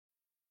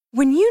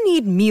When you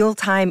need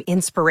mealtime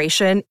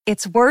inspiration,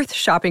 it's worth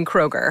shopping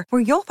Kroger,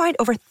 where you'll find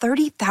over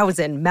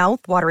 30,000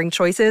 mouth-watering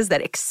choices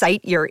that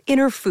excite your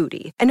inner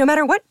foodie. And no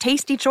matter what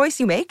tasty choice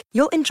you make,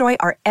 you'll enjoy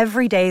our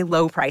everyday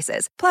low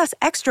prices, plus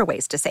extra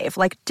ways to save,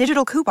 like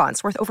digital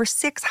coupons worth over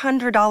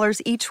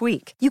 $600 each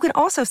week. You can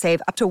also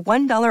save up to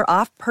 $1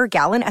 off per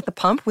gallon at the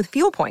pump with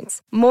fuel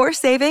points. More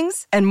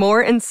savings and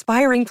more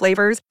inspiring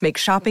flavors make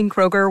shopping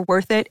Kroger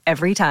worth it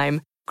every time.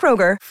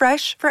 Kroger,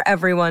 fresh for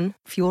everyone.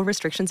 Fuel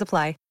restrictions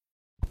apply.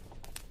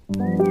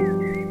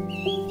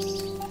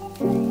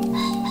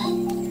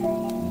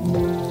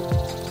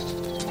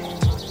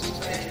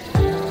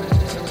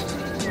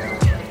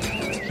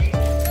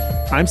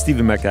 I'm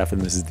Stephen Metcalf,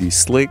 and this is the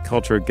Slate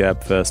Culture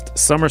Gabfest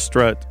Summer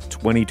Strut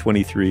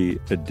 2023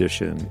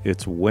 edition.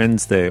 It's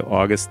Wednesday,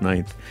 August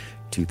 9th,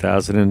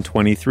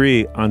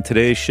 2023. On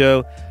today's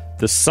show,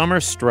 the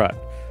Summer Strut.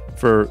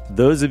 For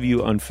those of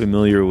you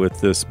unfamiliar with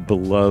this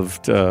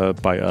beloved,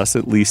 by us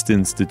at least,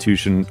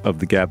 institution of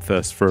the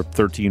Gabfest for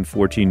 13,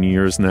 14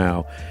 years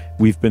now,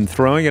 we've been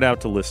throwing it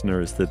out to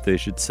listeners that they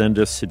should send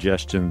us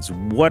suggestions.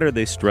 What are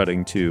they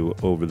strutting to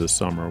over the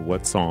summer?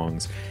 What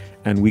songs?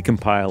 And we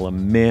compile a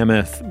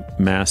mammoth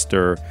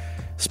master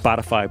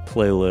Spotify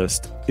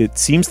playlist. It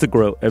seems to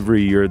grow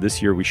every year.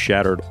 This year we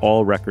shattered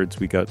all records.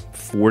 We got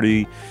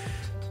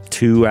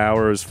 42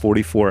 hours,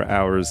 44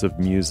 hours of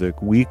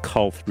music. We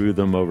cull through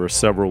them over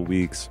several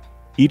weeks.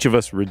 Each of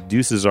us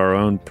reduces our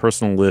own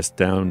personal list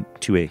down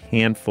to a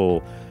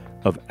handful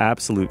of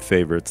absolute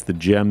favorites, the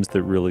gems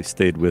that really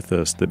stayed with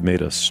us, that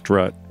made us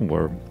strut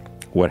or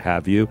what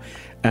have you.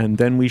 And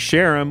then we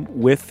share them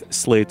with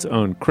Slate's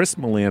own Chris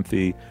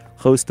Molanphy,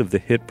 host of the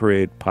Hit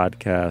Parade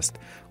podcast,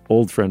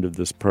 old friend of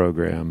this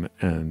program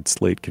and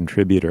Slate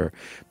contributor.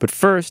 But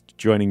first,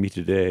 joining me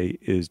today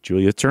is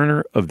Julia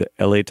Turner of the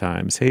LA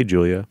Times. Hey,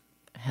 Julia.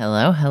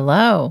 Hello,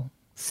 hello.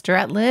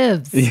 Strut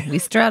lives. We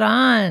strut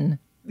on.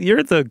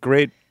 You're the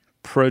great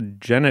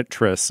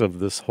progenitress of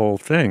this whole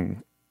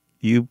thing.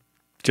 You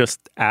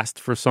just asked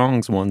for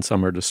songs one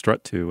summer to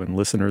strut to, and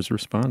listeners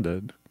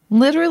responded.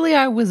 Literally,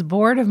 I was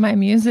bored of my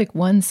music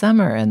one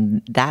summer,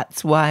 and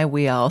that's why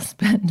we all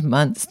spend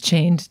months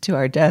chained to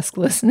our desk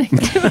listening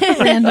to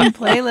a random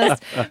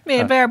playlist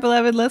made by our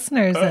beloved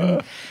listeners.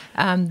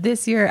 And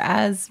this year,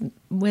 as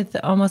with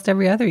almost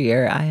every other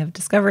year, I have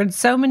discovered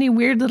so many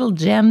weird little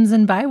gems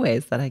and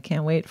byways that I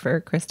can't wait for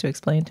Chris to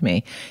explain to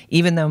me,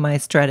 even though my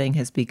strutting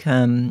has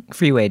become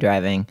freeway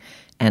driving.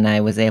 And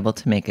I was able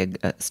to make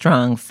a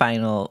strong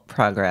final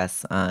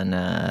progress on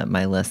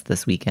my list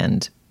this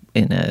weekend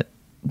in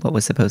what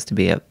was supposed to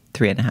be a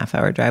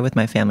 3.5-hour drive with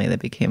my family that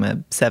became a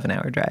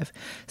 7-hour drive.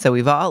 So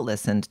we've all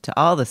listened to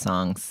all the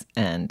songs,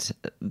 and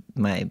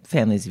my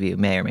family's view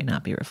may or may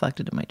not be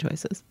reflected in my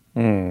choices.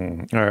 All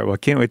right. Well, I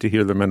can't wait to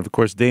hear them. And of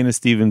course, Dana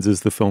Stevens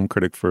is the film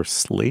critic for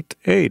Slate.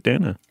 Hey,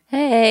 Dana.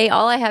 Hey,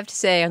 all I have to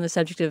say on the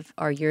subject of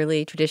our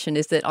yearly tradition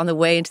is that on the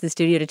way into the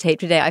studio to tape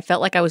today, I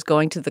felt like I was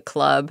going to the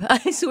club.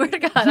 I swear to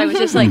God, I was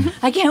just like,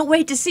 I can't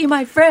wait to see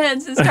my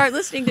friends and start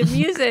listening to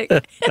music.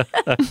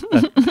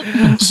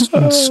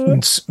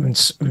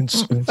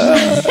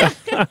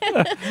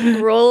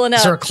 Rolling up.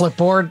 Is there a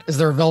clipboard? Is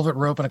there a velvet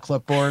rope and a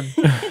clipboard?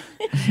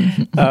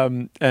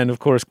 And of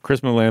course, Chris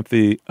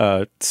Molanphy,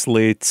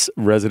 Slate's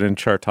resident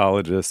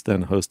chartologist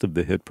and host of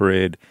the Hit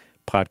Parade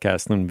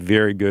podcast, and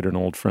very good and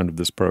old friend of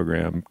this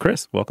program.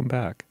 Chris, welcome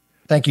back.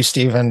 Thank you,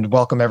 Steve, and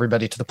welcome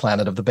everybody to the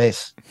planet of the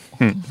bass.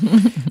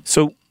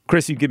 So,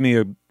 Chris, you give me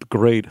a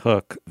great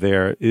hook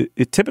there.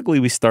 Typically,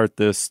 we start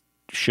this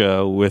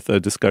show with a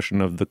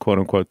discussion of the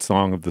quote-unquote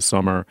song of the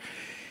summer.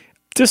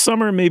 This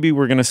summer, maybe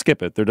we're going to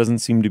skip it. There doesn't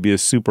seem to be a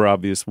super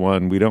obvious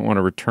one. We don't want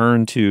to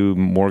return to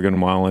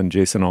Morgan Wallen,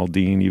 Jason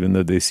Aldean, even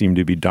though they seem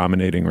to be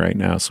dominating right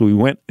now. So we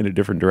went in a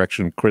different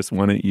direction. Chris,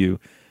 why don't you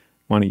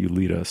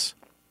lead us?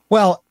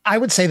 Well, I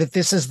would say that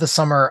this is the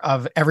summer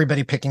of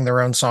everybody picking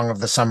their own song of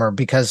the summer,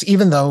 because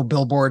even though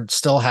Billboard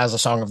still has a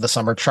song of the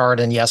summer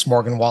chart, and yes,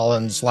 Morgan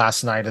Wallen's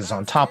Last Night is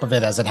on top of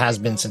it, as it has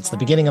been since the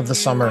beginning of the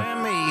summer.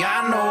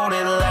 I know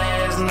that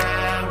last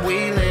night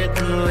we let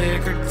the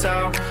liquor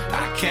talk.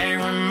 I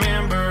can't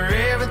remember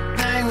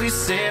everything we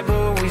said,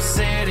 but we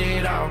said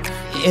it all.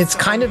 It's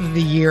kind of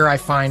the year, I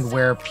find,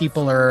 where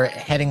people are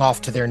heading off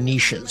to their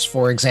niches.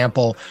 For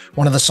example,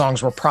 one of the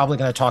songs we're probably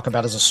going to talk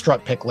about as a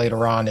strut pick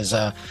later on is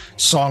a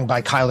song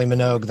by Kylie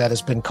Minogue that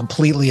has been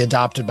completely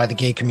adopted by the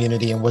gay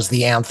community and was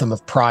the anthem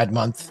of Pride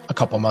Month a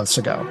couple months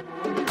ago.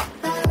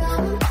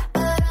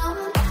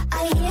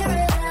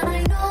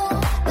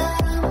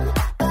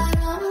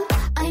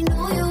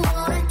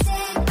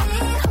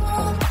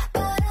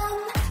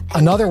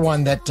 Another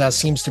one that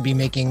seems to be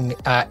making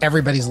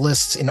everybody's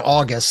lists in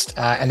August,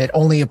 and it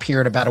only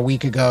appeared about a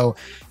week ago,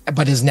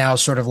 but is now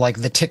sort of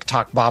like the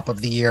TikTok bop of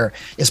the year,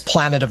 is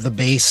Planet of the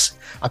Bass,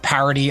 a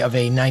parody of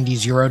a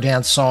 90s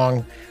Eurodance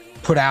song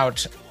put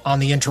out on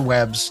the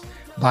interwebs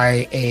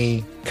by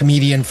a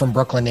comedian from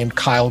Brooklyn named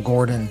Kyle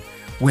Gordon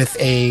with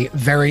a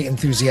very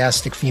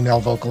enthusiastic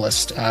female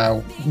vocalist.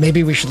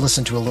 Maybe we should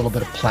listen to a little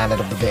bit of Planet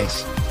of the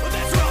Bass.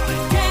 Come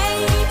on.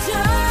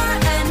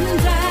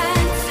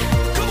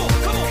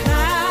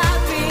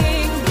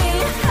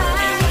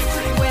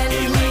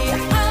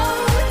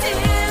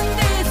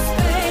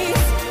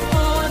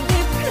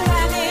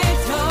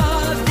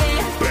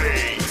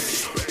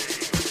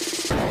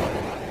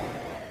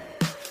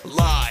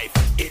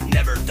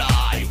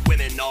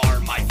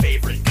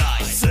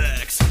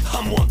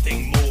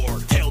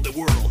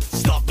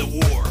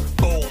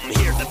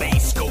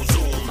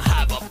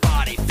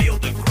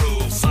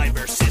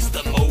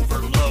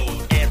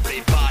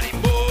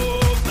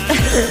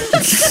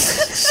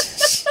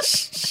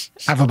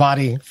 Have a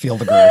body, feel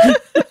the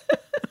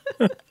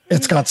groove.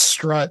 It's got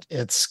strut.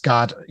 It's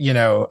got,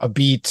 a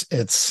beat.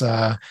 It's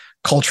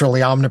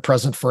culturally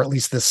omnipresent for at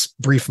least this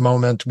brief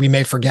moment. We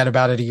may forget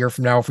about it a year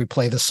from now if we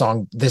play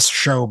this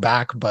show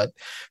back. But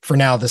for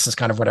now, this is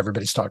kind of what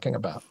everybody's talking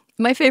about.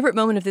 My favorite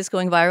moment of this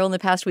going viral in the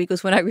past week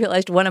was when I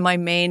realized one of my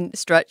main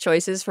Strut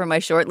choices for my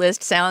short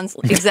list sounds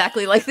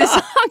exactly like this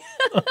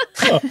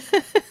song.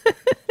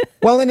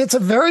 Well, and it's a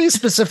very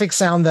specific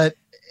sound that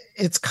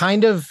it's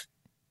kind of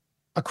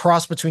a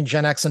cross between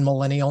Gen X and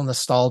millennial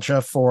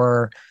nostalgia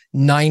for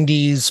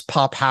 90s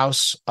pop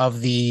house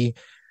of the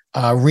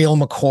Real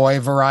McCoy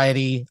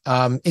variety.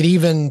 It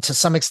even, to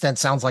some extent,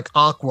 sounds like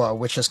Aqua,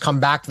 which has come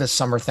back this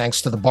summer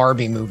thanks to the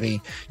Barbie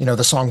movie.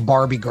 The song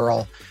Barbie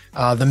Girl.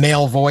 The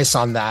male voice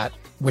on that,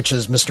 which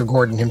is Mr.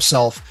 Gordon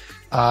himself,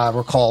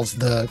 recalls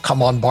the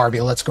 "Come on, Barbie,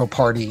 let's go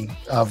party"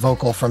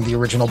 vocal from the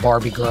original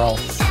Barbie Girl.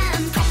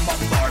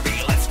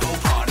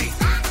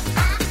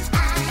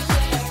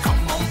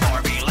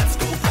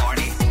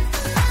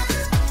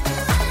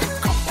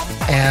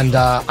 And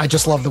I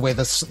just love the way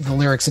the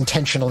lyrics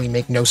intentionally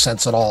make no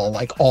sense at all.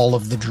 Like, all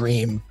of the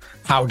dream,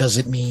 how does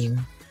it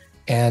mean?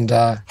 And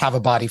have a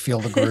body, feel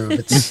the groove.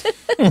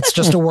 It's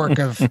just a work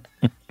of,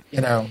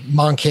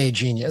 Monkey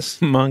genius.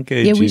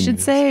 Genius. We should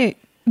say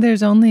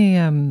there's only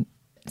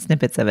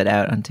snippets of it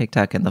out on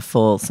TikTok, and the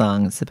full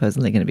song is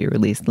supposedly going to be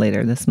released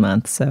later this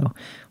month. So,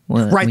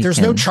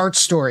 no chart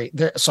story.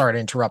 Sorry to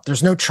interrupt.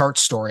 There's no chart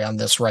story on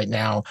this right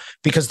now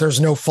because there's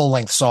no full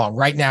length song.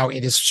 Right now,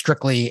 it is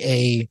strictly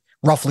a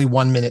roughly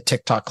 1 minute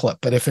TikTok clip.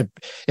 But if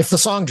the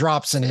song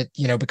drops and it,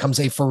 becomes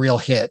a for real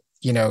hit,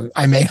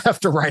 I may have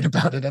to write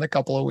about it in a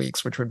couple of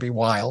weeks, which would be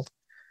wild.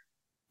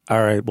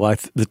 All right. Well,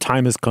 the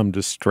time has come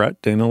to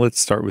Strut. Dana,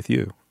 let's start with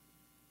you.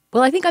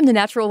 Well, I think I'm the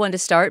natural one to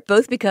start,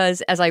 both because,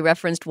 as I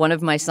referenced, one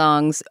of my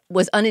songs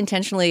was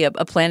unintentionally a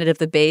Planet of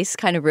the Bass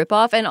kind of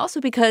ripoff, and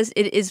also because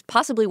it is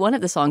possibly one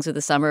of the songs of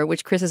the summer,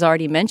 which Chris has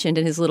already mentioned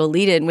in his little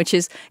lead-in, which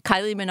is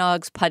Kylie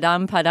Minogue's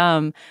Padam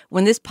Padam.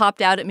 When this popped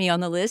out at me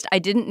on the list, I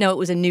didn't know it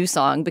was a new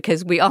song,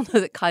 because we all know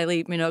that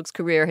Kylie Minogue's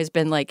career has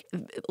been,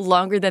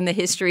 longer than the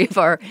history of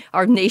our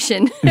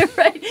nation,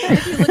 right?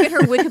 If you look at her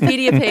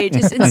Wikipedia page,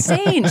 it's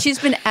insane. She's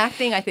been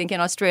acting, I think, in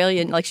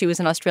Australian, she was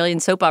an Australian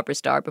soap opera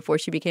star before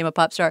she became a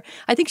pop star.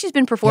 I think she's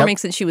been performing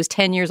since she was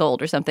 10 years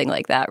old or something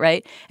like that,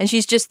 right? And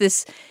she's just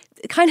this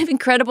kind of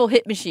incredible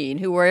hit machine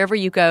who, wherever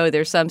you go,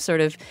 there's some sort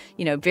of,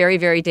 very,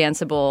 very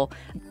danceable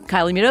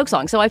Kylie Minogue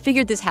song. So I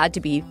figured this had to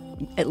be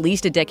at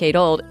least a decade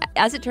old.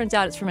 As it turns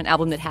out, it's from an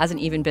album that hasn't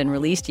even been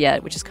released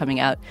yet, which is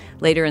coming out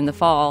later in the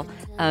fall.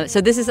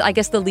 So this is, I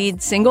guess, the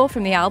lead single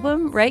from the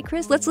album, right,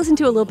 Chris? Let's listen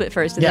to a little bit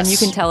first, and then you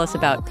can tell us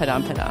about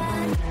Padam Padam.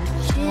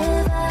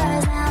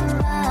 Shivers and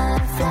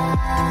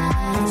butterflies.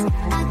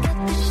 I get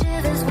the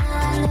shivers when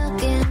I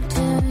look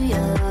into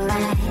your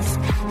eyes,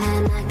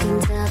 and I can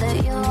tell that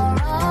you're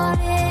all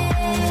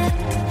in,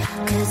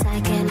 'cause I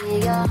can hear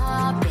your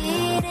heart beating.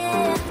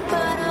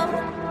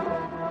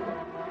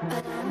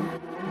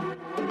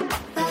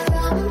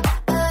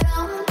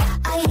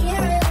 I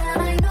hear it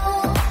and I know.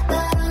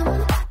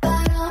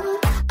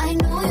 I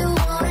know you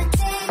wanna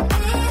take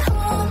me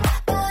home.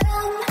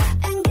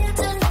 And get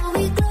to know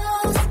me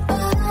close.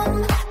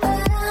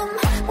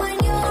 When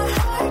your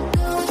heart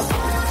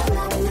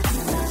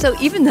goes. So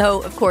even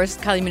though, of course,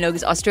 Kylie Minogue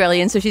is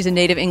Australian, so she's a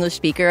native English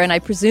speaker, and I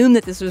presume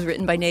that this was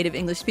written by native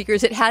English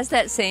speakers, it has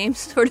that same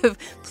sort of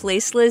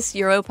placeless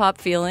Europop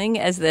feeling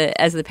as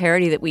the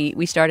parody that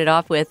we started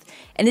off with.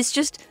 And it's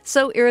just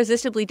so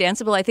irresistibly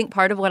danceable. I think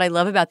part of what I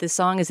love about this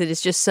song is that it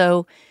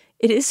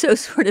is so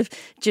sort of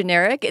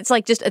generic. It's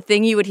like just a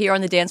thing you would hear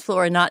on the dance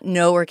floor and not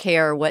know or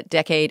care what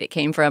decade it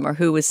came from or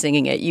who was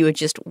singing it. You would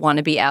just want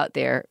to be out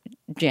there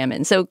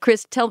jamming. So,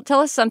 Chris, tell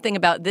us something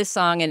about this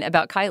song and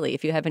about Kylie,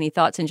 if you have any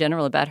thoughts in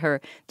general about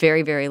her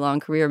very, very long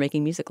career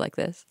making music like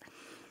this.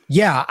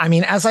 Yeah, I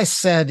mean, as I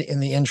said in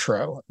the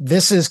intro,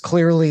 this is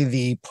clearly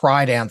the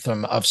pride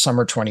anthem of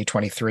summer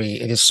 2023.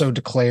 It is so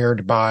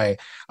declared by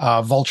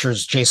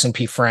Vulture's Jason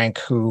P. Frank,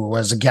 who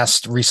was a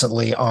guest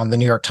recently on the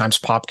New York Times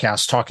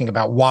Popcast, talking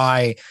about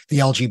why the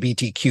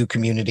LGBTQ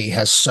community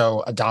has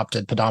so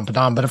adopted Padam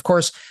Padam. But of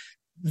course,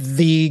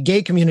 the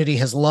gay community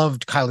has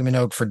loved Kylie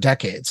Minogue for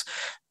decades.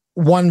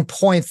 One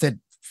point that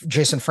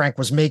Jason Frank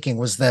was making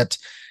was that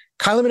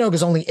Kylie Minogue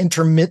is only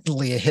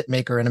intermittently a hit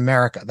maker in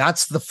America.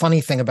 That's the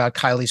funny thing about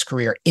Kylie's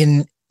career.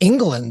 In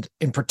England,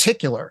 in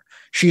particular,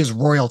 she is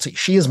royalty.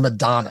 She is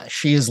Madonna.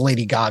 She is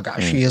Lady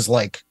Gaga. She is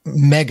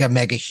mega,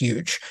 mega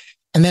huge.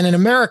 And then in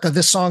America,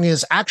 this song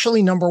is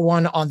actually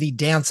 #1 on the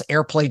dance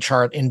airplay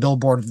chart in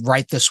Billboard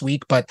right this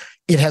week, but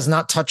it has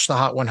not touched the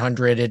Hot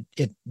 100.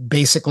 It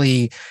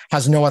basically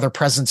has no other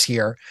presence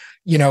here.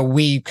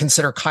 We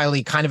consider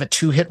Kylie kind of a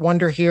two-hit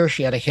wonder here.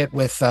 She had a hit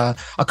with a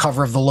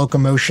cover of The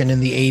Locomotion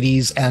in the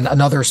 80s and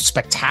another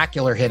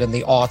spectacular hit in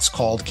the aughts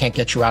called Can't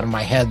Get You Out of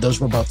My Head. Those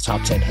were both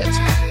top 10 hits.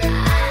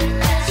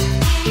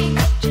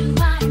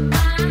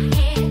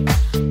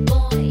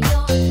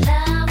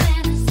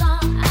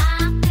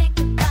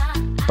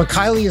 But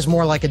Kylie is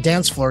more like a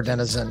dance floor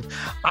denizen.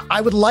 I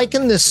would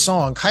liken this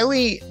song,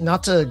 Kylie,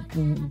 not to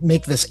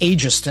make this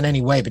ageist in any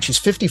way, but she's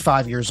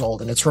 55 years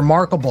old, and it's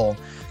remarkable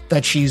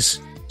that she's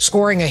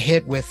scoring a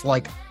hit with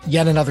like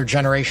yet another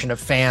generation of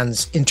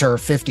fans into her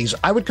 50s.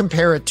 I would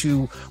compare it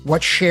to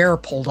what Cher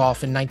pulled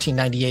off in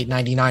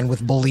 1998-99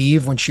 with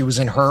Believe when she was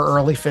in her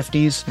early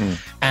 50s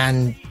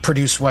and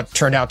produced what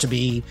turned out to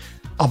be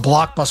a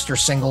blockbuster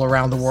single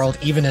around the world,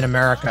 even in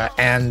America,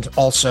 and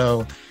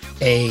also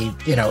a,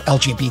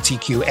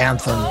 LGBTQ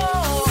anthem.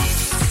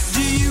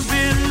 Do you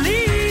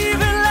believe in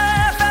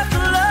life after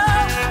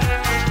love?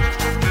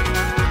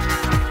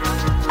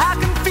 I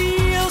can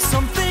feel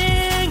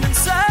something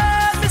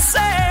inside me say,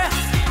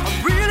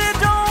 I really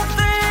don't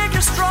think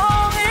you're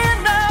strong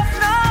enough,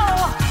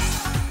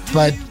 no.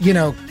 But,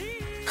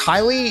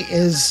 Kylie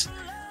is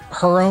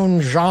her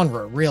own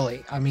genre,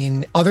 really. I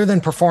mean, other than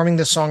performing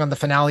this song on the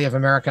finale of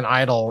American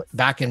Idol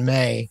back in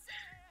May,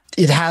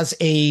 it has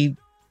a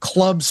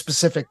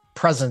club-specific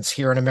presence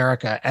here in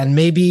America, and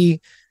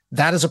maybe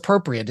that is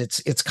appropriate.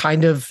 It's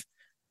kind of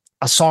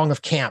a song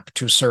of camp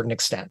to a certain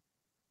extent.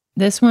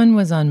 This one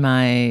was on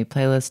my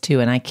playlist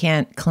too, and I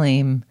can't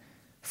claim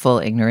full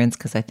ignorance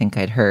because I think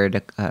I'd heard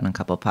on a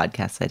couple of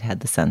podcasts I'd had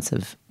the sense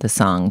of the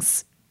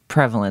song's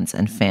prevalence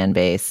and fan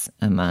base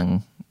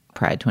among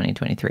Pride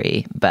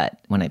 2023, but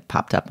when it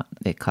popped up,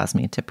 it caused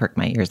me to perk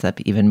my ears up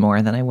even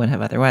more than I would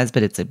have otherwise,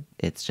 but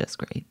it's just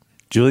great.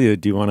 Julia,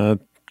 do you want to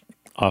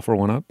offer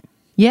one up?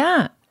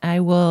 Yeah,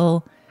 I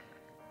will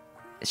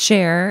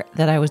share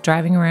that I was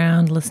driving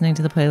around listening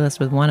to the playlist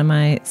with one of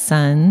my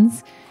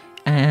sons,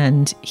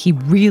 and he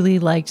really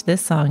liked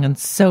this song, and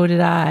so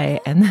did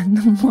I. And then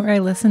the more I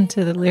listened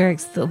to the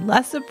lyrics, the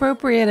less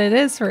appropriate it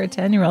is for a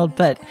 10-year-old.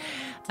 But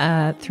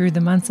through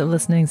the months of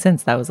listening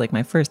since, that was like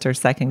my first or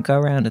second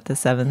go-around at the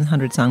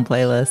 700-song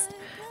playlist.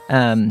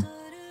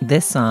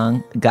 This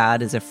song,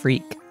 God is a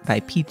Freak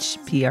by Peach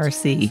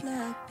PRC,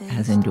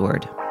 has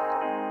endured.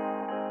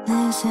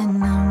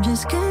 Listen, I'm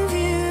just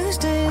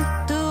confused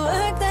at the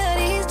work that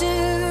he's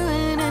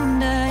doing,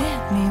 and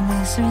I mean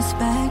this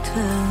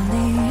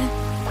respectfully.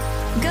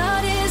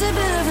 God is a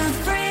bit of a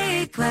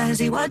freak. Why is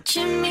he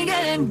watching me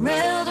getting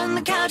railed on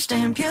the couch,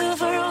 staying pure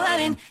for a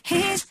wedding?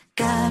 He's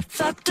got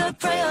fucked up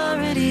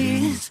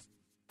priorities.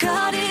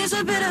 God is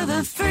a bit of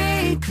a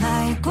freak.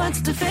 Like,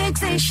 what's the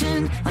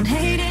fixation on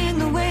hating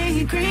the way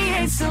he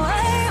creates? So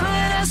why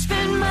would I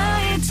spend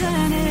my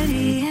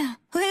eternity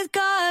with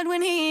God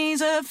when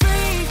he's a freak?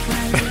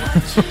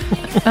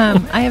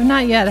 I have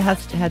not yet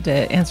had to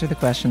answer the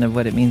question of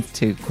what it means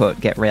to, quote,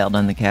 get railed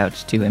on the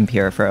couch to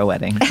impure for a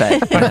wedding.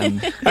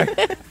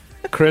 But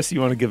Chris,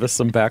 you want to give us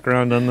some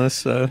background on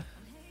this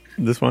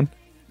one?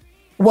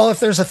 Well,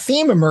 if there's a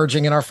theme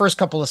emerging in our first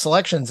couple of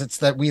selections, it's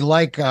that we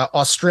like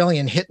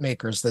Australian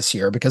hitmakers this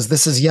year, because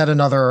this is yet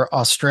another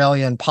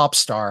Australian pop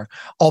star,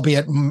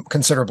 albeit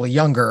considerably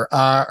younger.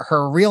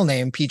 Her real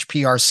name, Peach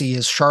PRC,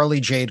 is Charlie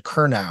Jade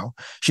Curnow.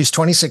 She's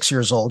 26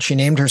 years old. She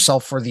named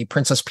herself for the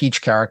Princess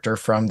Peach character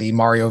from the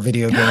Mario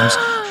video games.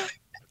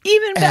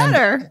 even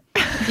better.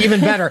 Even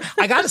better.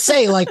 I got to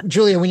say, like,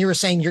 Julia, when you were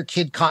saying your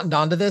kid cottoned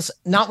onto this,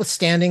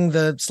 notwithstanding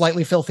the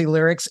slightly filthy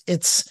lyrics,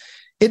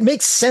 it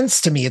makes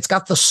sense to me. It's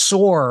got the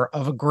soar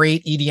of a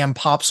great EDM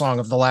pop song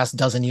of the last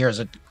dozen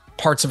years.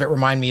 Parts of it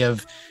remind me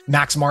of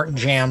Max Martin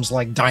jams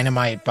like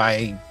Dynamite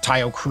by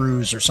Tayo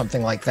Cruz or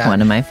something like that.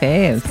 One of my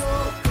faves.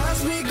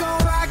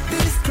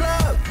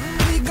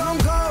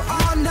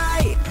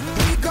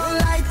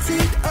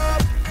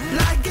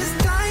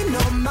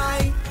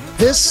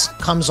 This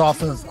comes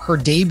off of her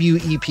debut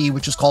EP,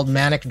 which is called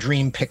Manic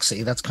Dream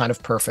Pixie. That's kind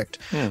of perfect,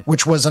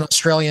 which was an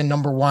Australian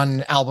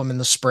 #1 album in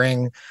the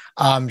spring.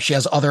 She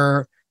has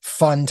other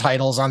fun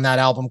titles on that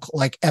album,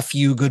 like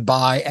F.U.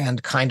 Goodbye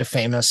and Kinda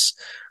Famous.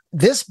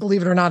 This,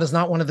 believe it or not, is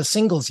not one of the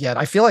singles yet.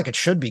 I feel like it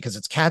should be because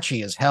it's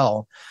catchy as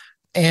hell.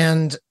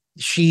 And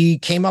she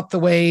came up the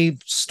way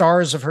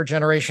stars of her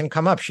generation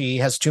come up. She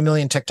has 2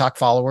 million TikTok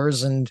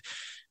followers, and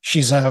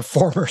she's a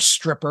former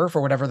stripper,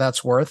 for whatever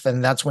that's worth.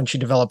 And that's when she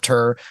developed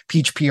her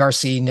Peach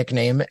PRC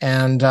nickname.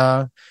 And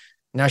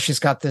now she's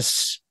got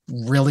this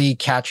really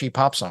catchy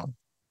pop song.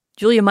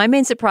 Julia, my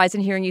main surprise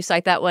in hearing you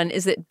cite that one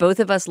is that both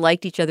of us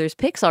liked each other's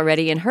picks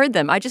already and heard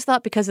them. I just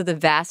thought because of the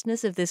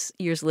vastness of this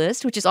year's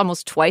list, which is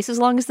almost twice as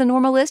long as the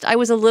normal list, I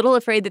was a little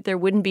afraid that there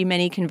wouldn't be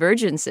many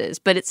convergences.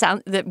 But it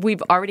sounds that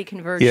we've already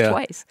converged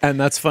twice. And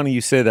that's funny you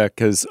say that,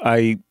 because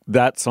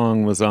that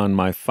song was on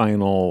my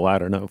final,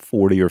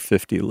 40 or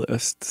 50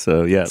 list.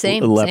 So yeah,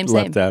 same.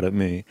 Leapt out at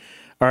me.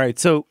 All right.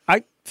 So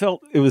I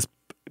felt it was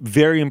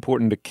very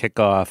important to kick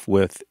off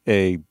with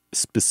a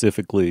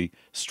specifically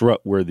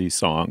strut-worthy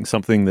song,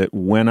 something that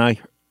when I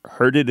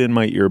heard it in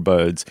my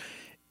earbuds,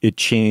 it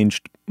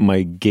changed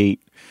my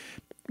gait,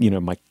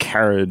 my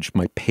carriage,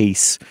 my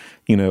pace,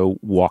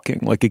 walking.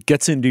 Like, it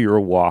gets into your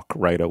walk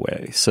right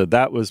away. So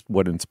that was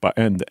what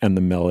inspired, and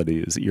the melody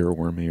is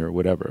earwormy or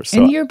whatever.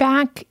 So, and you're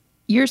back,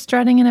 you're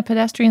strutting in a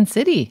pedestrian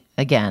city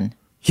again.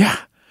 Yeah.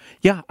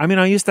 Yeah, I mean,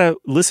 I used to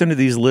listen to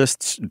these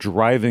lists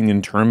driving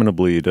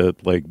interminably to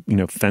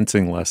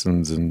fencing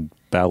lessons and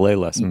ballet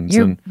lessons.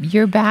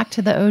 You're back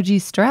to the OG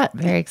Strut.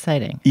 Very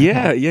exciting.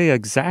 Yeah,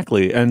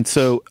 exactly. And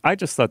so I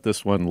just thought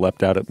this one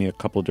leapt out at me a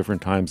couple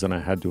different times and I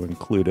had to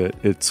include it.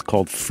 It's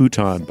called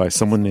Futon by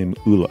someone named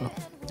Ula.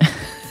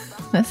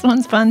 This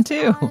one's fun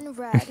too.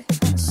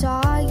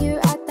 Saw you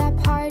at that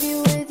party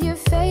with your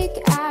fake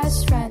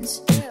ass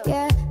friends.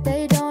 Yeah,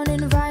 they don't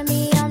invite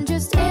me. I'm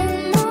just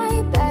in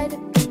my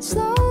bed,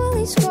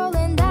 slowly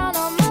scrolling down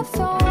on my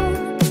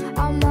phone.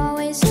 I'm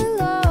always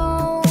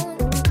alone.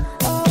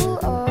 Oh,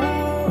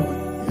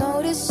 oh,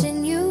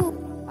 noticing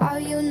you. Are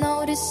you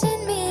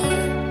noticing me?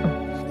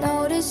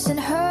 Noticing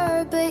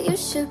her, but you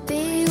should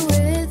be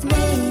with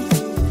me.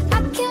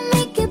 I can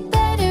make it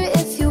better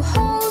if you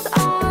hold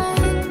on.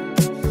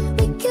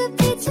 We could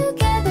be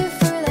together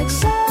for like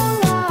so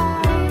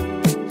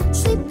long.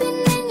 Sleeping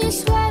in your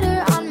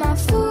sweater on my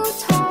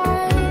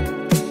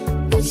futon.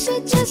 You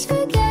should just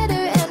forget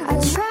her, and I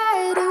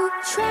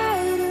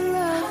try to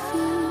love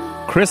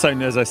you. Chris,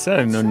 as I said,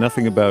 I know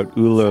nothing about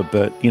Ula,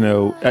 but,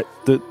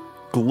 the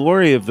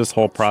glory of this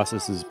whole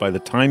process is by the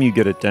time you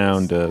get it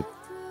down to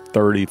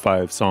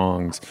 35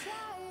 songs,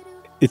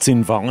 it's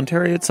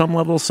involuntary at some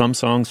level. Some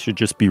songs should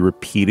just be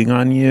repeating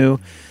on you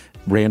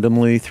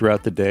randomly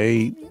throughout the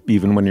day,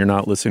 even when you're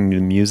not listening to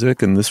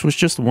music. And this was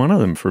just one of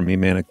them for me,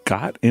 man. It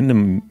got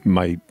into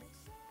my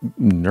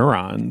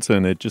neurons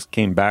and it just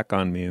came back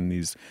on me in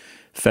these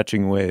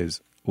fetching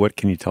ways. What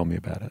can you tell me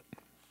about it?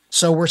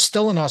 So we're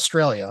still in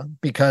Australia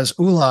because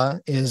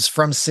Ula is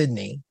from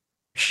Sydney.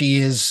 She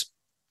is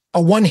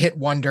a one-hit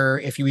wonder,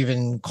 if you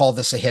even call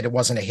this a hit. It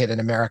wasn't a hit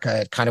in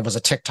America. It kind of was a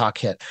TikTok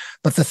hit.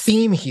 But the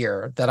theme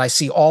here that I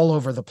see all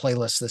over the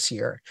playlist this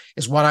year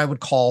is what I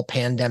would call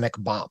pandemic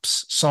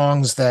bops,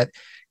 songs that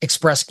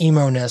express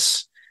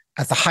emo-ness.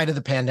 At the height of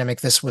the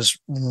pandemic, this was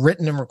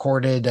written and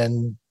recorded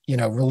and,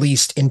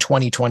 released in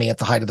 2020 at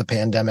the height of the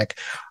pandemic.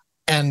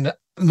 And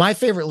my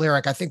favorite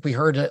lyric, I think we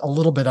heard a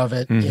little bit of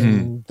it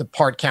in the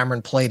part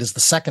Cameron played, is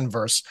the second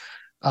verse,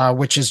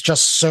 which is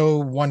just so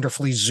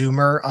wonderfully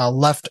Zoomer.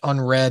 Left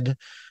unread,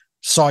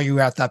 saw you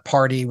at that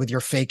party with your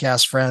fake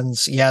ass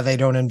friends. Yeah, they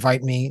don't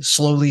invite me.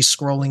 Slowly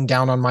scrolling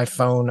down on my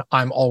phone.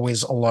 I'm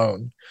always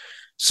alone.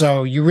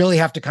 So you really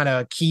have to kind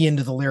of key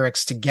into the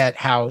lyrics to get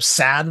how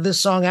sad this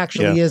song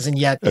actually is. And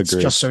yet it's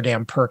just so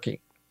damn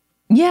perky.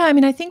 Yeah, I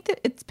mean, I think that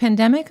it's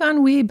pandemic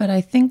ennui, but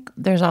I think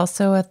there's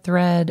also a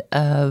thread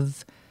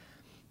of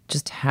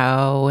just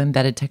how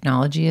embedded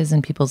technology is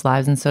in people's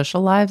lives and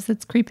social lives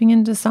that's creeping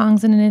into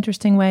songs in an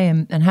interesting way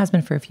and has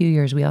been for a few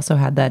years. We also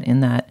had that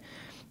in that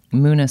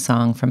Muna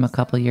song from a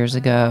couple years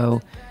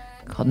ago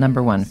called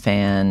Number One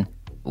Fan,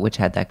 which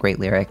had that great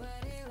lyric.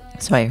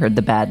 So I heard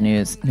the bad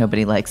news.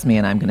 Nobody likes me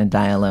and I'm going to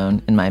die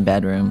alone in my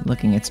bedroom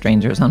looking at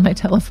strangers on my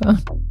telephone.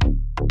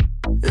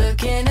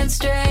 Looking at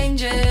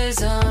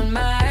strangers on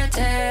my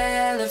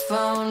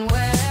telephone.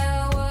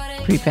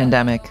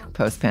 Pre-pandemic,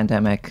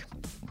 post-pandemic,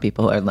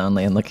 people are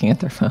lonely and looking at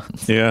their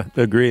phones. Yeah,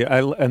 agree.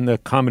 And the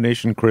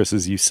combination, Chris,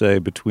 as you say,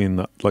 between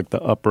the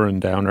upper and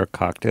downer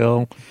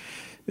cocktail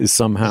is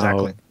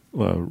somehow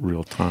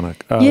real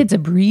tonic. It's a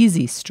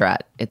breezy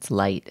strut. It's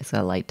light. It's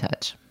got a light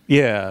touch.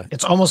 Yeah.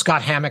 It's almost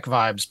got hammock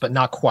vibes, but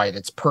not quite.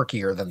 It's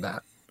perkier than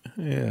that.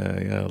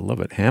 Yeah, I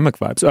love it. Hammock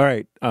vibes. All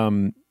right,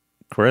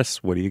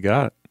 Chris, what do you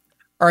got?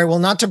 All right, well,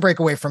 not to break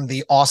away from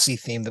the Aussie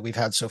theme that we've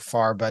had so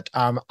far, but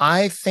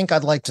I think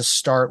I'd like to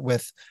start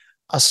with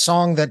a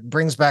song that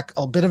brings back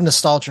a bit of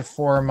nostalgia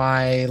for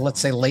my, let's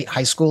say, late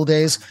high school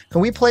days.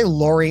 Can we play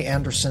Laurie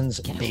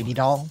Anderson's Baby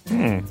Doll?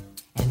 And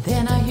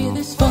then I hear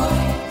this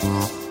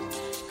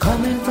voice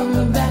coming from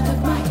the back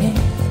of my head.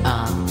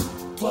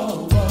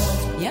 Whoa,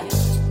 whoa. Yeah.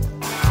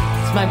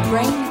 It's my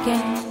brain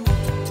again.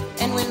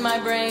 And when my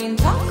brain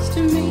talks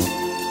to me,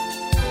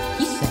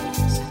 he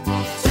says,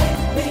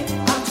 take me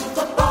out to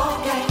the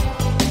ball game.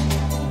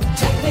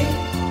 Take me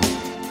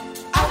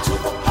out to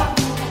the park.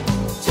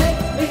 Take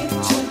me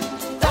to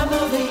the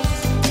movies.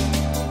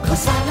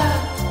 'Cause I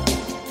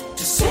love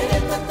to sit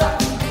in the dark.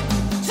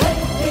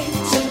 Take me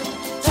to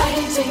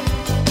Tahiti.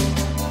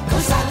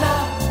 'Cause I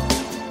love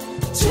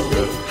to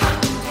be hot.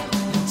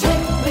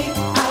 Take me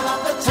out of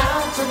the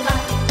town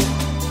tonight.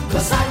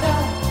 'Cause I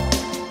know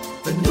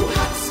the new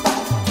hot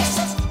spot. Yes,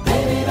 it's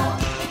Baby Doll.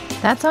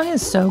 That song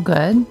is so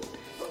good.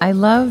 I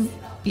love,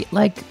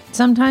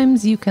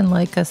 sometimes you can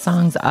like a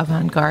song's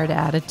avant-garde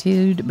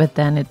attitude, but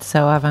then it's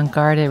so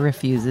avant-garde it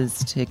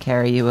refuses to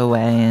carry you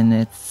away, and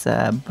it's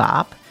a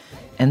bop.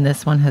 And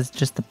this one has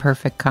just the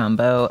perfect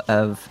combo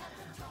of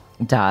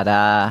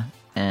Dada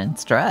and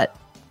Strut.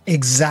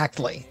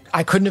 Exactly.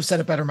 I couldn't have said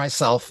it better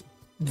myself.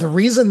 The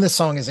reason this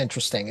song is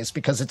interesting is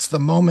because it's the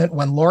moment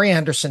when Laurie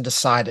Anderson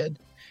decided,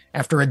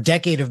 after a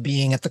decade of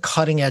being at the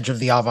cutting edge of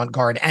the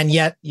avant-garde and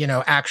yet,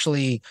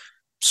 actually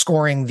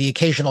scoring the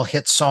occasional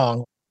hit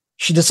song,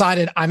 she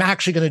decided, I'm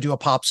actually going to do a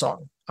pop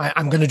song.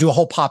 I'm going to do a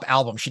whole pop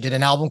album. She did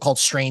an album called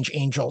Strange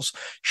Angels.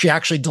 She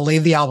actually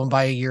delayed the album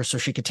by a year so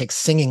she could take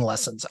singing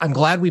lessons. I'm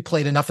glad we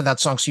played enough of that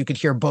song so you could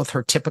hear both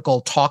her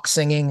typical talk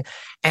singing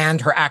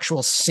and her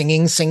actual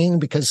singing,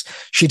 because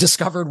she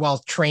discovered while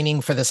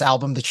training for this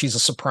album that she's a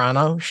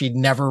soprano. She'd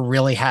never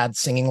really had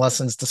singing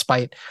lessons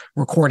despite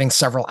recording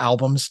several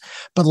albums.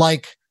 But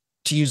like,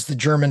 to use the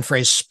German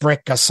phrase,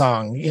 sprich a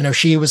song,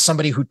 she was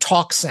somebody who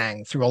talk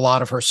sang through a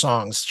lot of her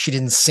songs. She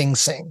didn't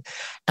sing.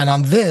 And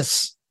on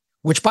this,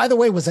 which, by the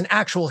way, was an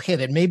actual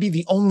hit. It may be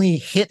the only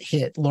hit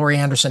Laurie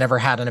Anderson ever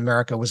had in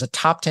America. It was a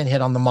top 10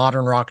 hit on the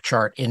modern rock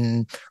chart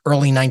in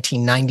early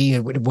 1990.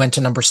 It went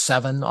to number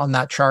 7 on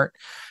that chart.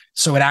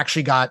 So it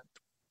actually got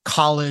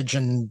college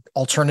and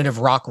alternative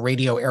rock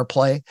radio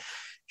airplay.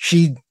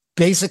 She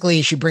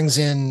brings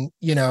in,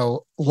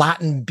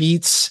 Latin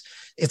beats.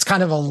 It's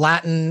kind of a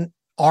Latin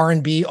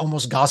R&B,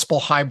 almost gospel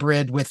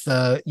hybrid with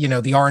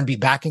the R&B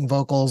backing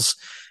vocals.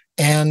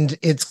 And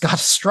it's got a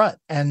strut,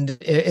 and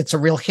it's a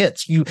real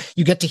hit. You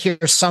get to hear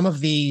some of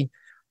the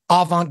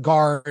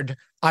avant-garde,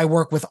 I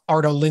work with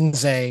Arto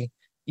Lindsay,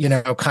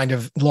 kind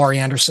of Laurie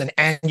Anderson,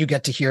 and you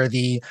get to hear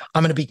the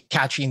I'm going to be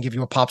catchy and give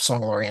you a pop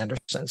song Laurie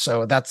Anderson.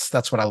 So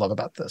that's what I love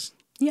about this.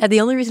 Yeah,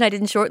 the only reason I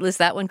didn't shortlist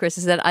that one, Chris,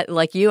 is that I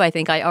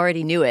think I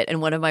already knew it.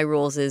 And one of my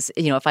rules is,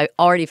 if I'm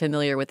already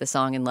familiar with the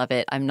song and love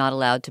it, I'm not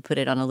allowed to put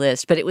it on a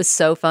list. But it was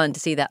so fun to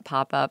see that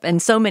pop up.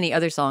 And so many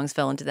other songs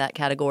fell into that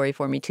category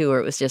for me, too, where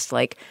it was just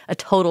like a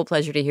total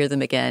pleasure to hear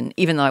them again,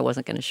 even though I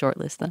wasn't going to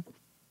shortlist them.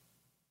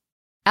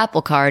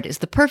 Apple Card is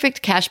the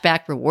perfect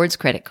cashback rewards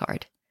credit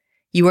card.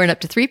 You earn up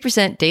to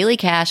 3% daily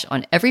cash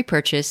on every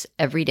purchase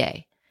every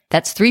day.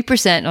 That's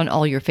 3% on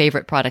all your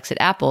favorite products at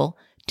Apple,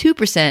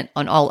 2%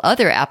 on all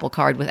other Apple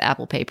Card with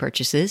Apple Pay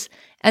purchases,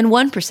 and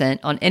 1%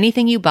 on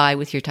anything you buy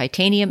with your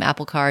titanium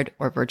Apple Card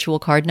or virtual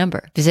card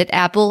number. Visit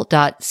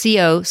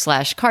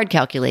apple.co/card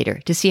calculator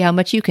to see how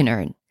much you can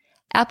earn.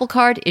 Apple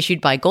Card issued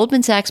by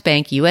Goldman Sachs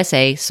Bank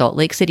USA, Salt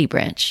Lake City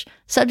branch.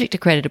 Subject to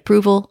credit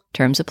approval.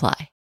 Terms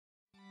apply.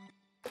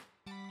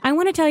 I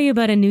want to tell you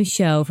about a new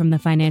show from the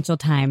Financial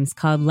Times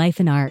called Life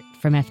and Art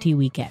from FT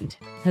Weekend,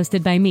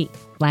 hosted by me,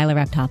 Lila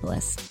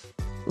Raptopoulos.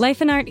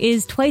 Life and Art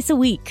is twice a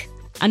week.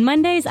 On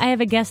Mondays, I have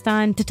a guest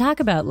on to talk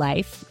about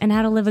life and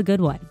how to live a good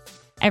one.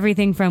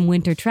 Everything from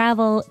winter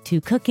travel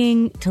to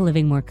cooking to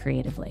living more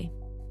creatively.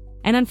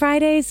 And on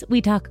Fridays,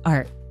 we talk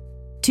art.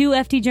 2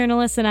 FT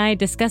journalists and I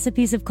discuss a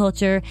piece of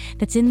culture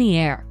that's in the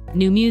air,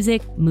 new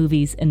music,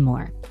 movies, and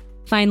more.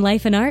 Find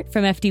Life and Art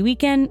from FT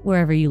Weekend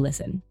wherever you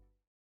listen.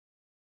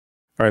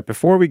 All right,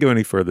 before we go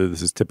any further,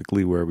 this is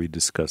typically where we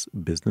discuss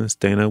business.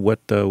 Dana,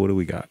 what do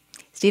we got?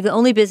 Steve, the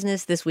only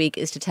business this week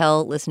is to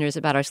tell listeners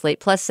about our Slate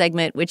Plus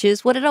segment, which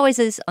is what it always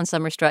is on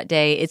Summer Strut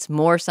Day. It's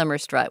more Summer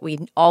Strut. We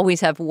always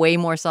have way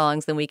more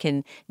songs than we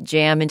can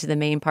jam into the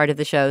main part of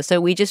the show. So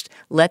we just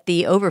let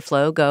the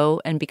overflow go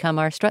and become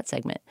our Strut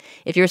segment.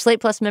 If you're a Slate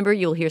Plus member,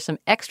 you'll hear some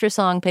extra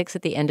song picks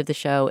at the end of the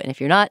show. And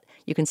if you're not,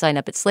 you can sign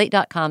up at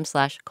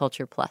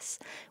slate.com/cultureplus.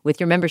 With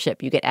your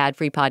membership, you get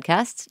ad-free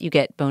podcasts, you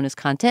get bonus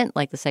content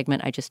like the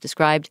segment I just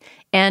described,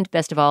 and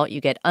best of all, you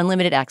get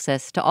unlimited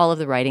access to all of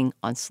the writing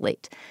on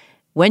Slate.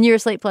 When you're a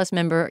Slate Plus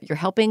member, you're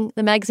helping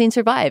the magazine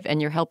survive,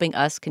 and you're helping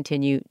us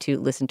continue to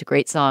listen to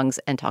great songs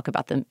and talk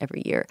about them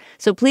every year.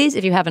 So please,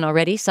 if you haven't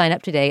already, sign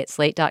up today at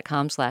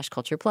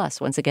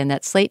slate.com/cultureplus. Once again,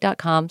 that's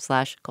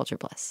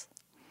slate.com/cultureplus.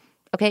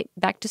 Okay,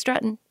 back to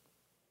Struttin'.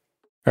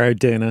 All right,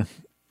 Dana,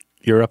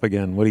 you're up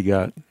again. What do you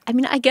got? I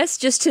mean, I guess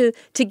just to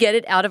get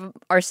it out of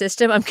our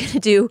system, I'm going to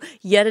do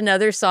yet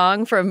another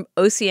song from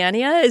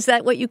Oceania. Is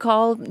that what you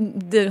call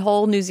the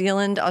whole New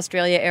Zealand,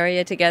 Australia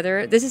area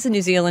together? This is a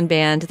New Zealand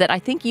band that I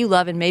think you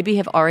love and maybe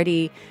have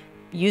already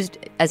used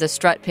as a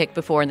strut pick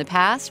before in the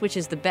past, which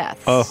is the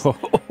Beths.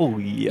 Oh,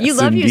 yes, you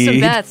love indeed. you some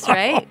Beths,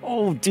 right?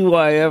 Oh, do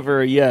I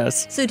ever?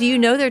 Yes. So do you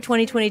know their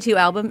 2022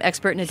 album,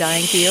 Expert in a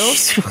Dying Field?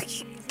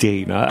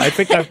 Dana, I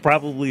think I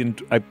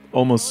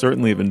almost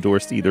certainly have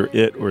endorsed either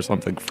it or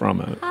something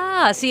from it.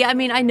 See, I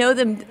mean, I know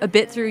them a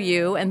bit through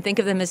you and think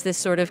of them as this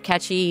sort of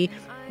catchy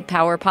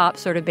power pop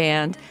sort of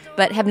band,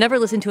 but have never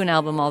listened to an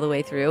album all the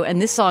way through.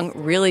 And this song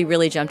really,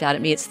 really jumped out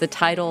at me. It's the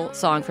title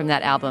song from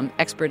that album,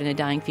 Expert in a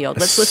Dying Field.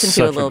 Let's listen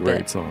to a little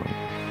bit. Such a great song.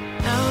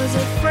 Hours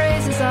of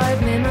phrases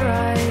I've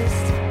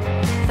memorized,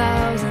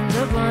 thousands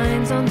of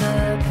lines on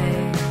the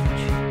page,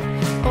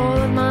 all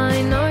of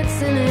my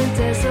notes in a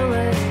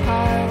desolate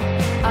pile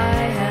I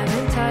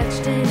haven't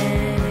touched in an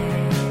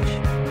age,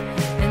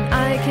 and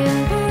I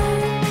can burn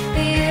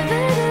the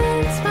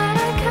evidence, but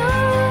I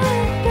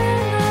can't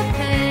burn the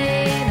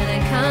pain, and I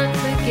can't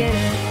forget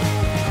it.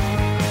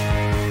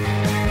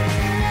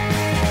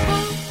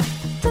 How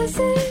does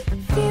it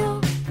feel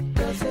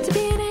to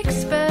be an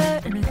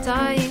expert in a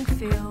dying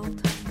field?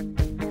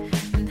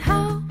 And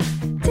how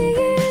do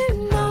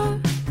you know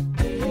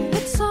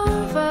it's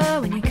over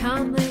when you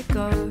can't let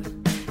go?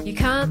 You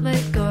can't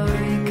let go,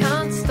 you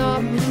can't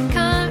stop,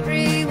 can't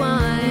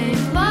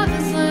rewind. Love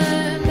is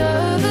learned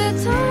over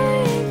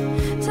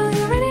time till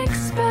you're an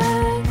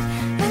expert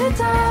in a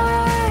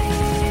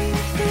dying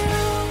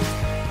field.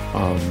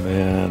 Oh,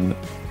 man.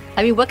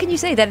 I mean, what can you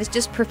say? That is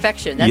just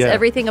perfection. That's Yeah.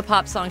 everything a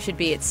pop song should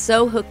be. It's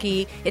so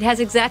hooky. It has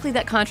exactly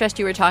that contrast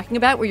you were talking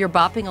about where you're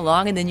bopping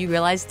along and then you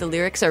realize the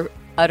lyrics are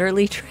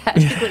utterly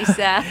tragically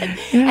sad.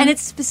 And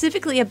it's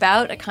specifically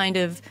about a kind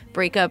of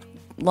breakup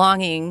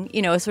longing,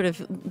 a sort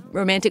of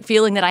romantic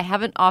feeling that I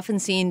haven't often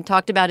seen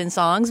talked about in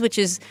songs, which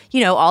is,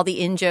 all the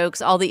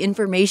in-jokes, all the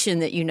information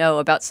that you know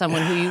about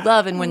someone who you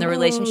love. And when the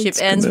relationship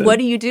ends, what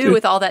do you do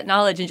with all that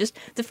knowledge? And just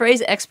the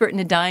phrase expert in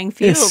a dying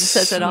field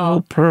says it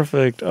all.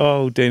 Perfect.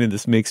 Oh, Dana,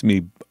 this makes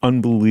me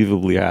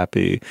unbelievably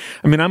happy.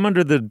 I mean, I'm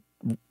under the,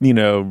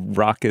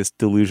 raucous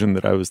delusion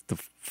that I was the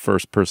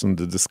first person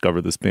to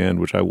discover this band,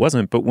 which I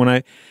wasn't. But when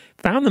I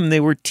found them, they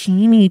were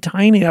teeny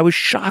tiny. I was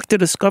shocked to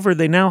discover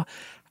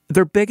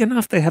they're big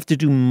enough. They have to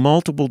do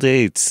multiple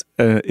dates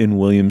in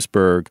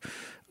Williamsburg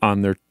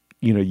on their,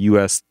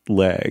 U.S.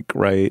 leg,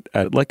 right?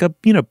 At like a,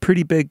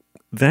 pretty big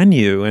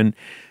venue. And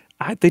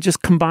they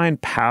just combine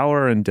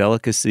power and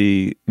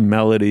delicacy,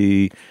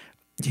 melody,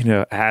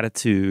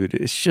 attitude.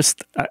 It's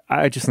just,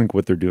 I just think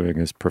what they're doing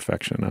is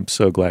perfection. I'm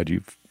so glad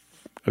you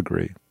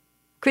agree.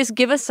 Chris,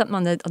 give us something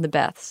on the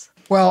Beths.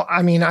 Well,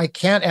 I mean, I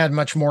can't add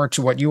much more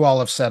to what you all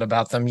have said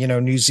about them.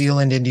 New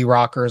Zealand indie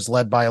rockers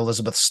led by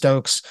Elizabeth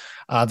Stokes.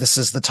 This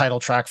is the title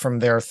track from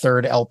their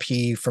third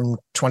LP from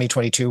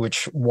 2022,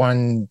 which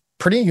won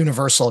pretty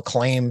universal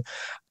acclaim.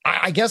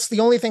 I guess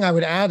the only thing I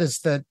would add is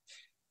that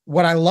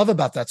what I love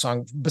about that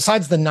song,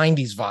 besides the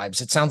 90s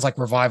vibes, it sounds like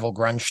revival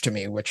grunge to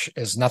me, which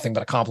is nothing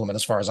but a compliment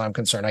as far as I'm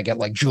concerned. I get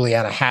like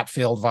Juliana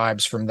Hatfield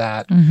vibes from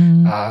that,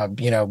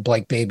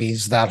 Blake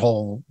Babies, that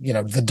whole,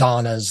 the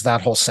Donnas,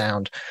 that whole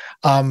sound.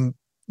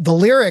 The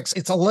lyrics,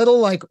 it's a little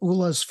like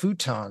Ula's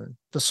Futon,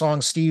 the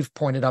song Steve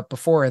pointed up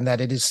before, in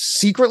that it is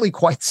secretly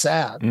quite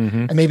sad,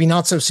 and maybe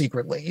not so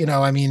secretly.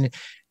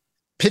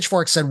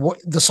 Pitchfork said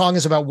the song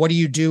is about what do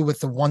you do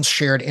with the once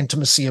shared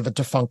intimacy of a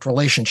defunct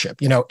relationship,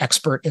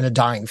 expert in a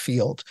dying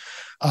field.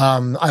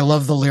 I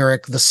love the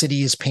lyric, the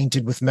city is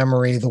painted with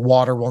memory, the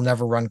water will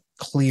never run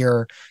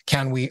clear.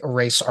 Can we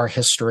erase our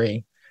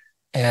history?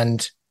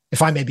 And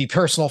if I may be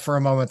personal for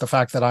a moment, the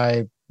fact that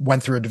I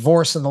went through a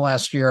divorce in the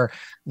last year,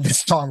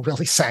 this song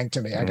really sang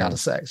to me, I gotta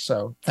say.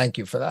 So thank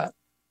you for that.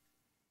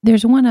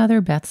 There's one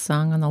other Beth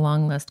song on the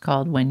long list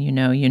called When You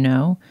Know, You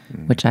Know,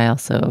 which I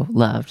also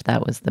loved.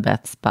 That was the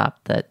Beth's bop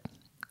that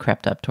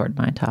crept up toward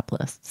my top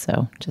list.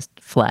 So just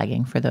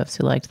flagging for those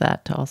who liked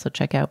that to also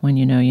check out When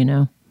You Know, You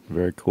Know.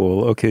 Very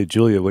cool. Okay,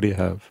 Julia, what do you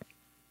have?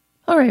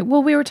 All right.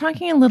 Well, we were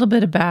talking a little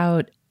bit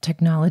about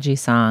technology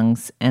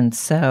songs. And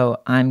so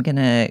I'm going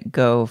to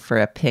go for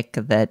a pick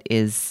that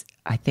is,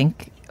 I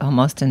think,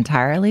 almost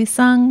entirely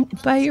sung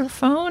by your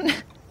phone.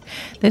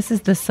 This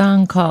is the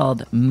song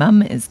called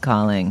Mum Is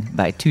Calling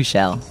by Two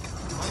Shell.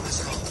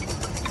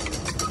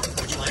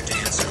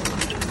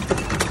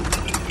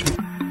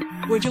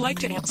 Would you like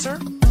to answer?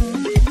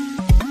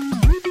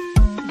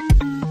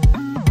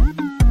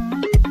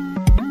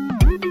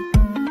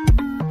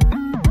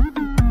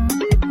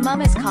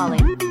 Mum is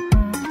calling.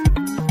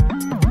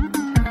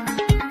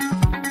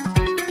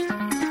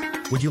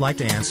 Would you like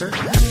to answer?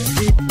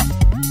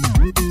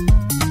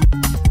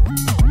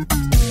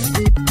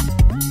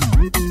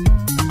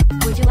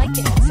 Would you like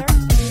to answer?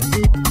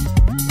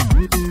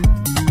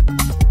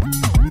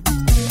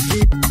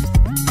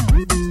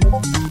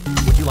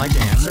 Would you like to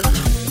answer?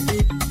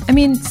 I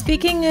mean,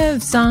 speaking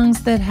of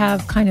songs that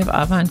have kind of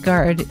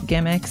avant-garde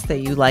gimmicks that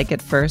you like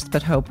at first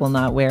but hope will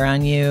not wear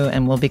on you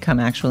and will become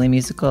actually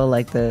musical,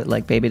 like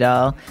Baby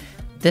Doll,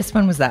 this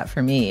one was that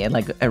for me.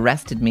 It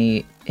arrested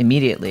me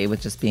immediately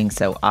with just being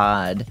so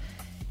odd.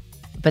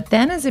 But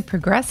then as it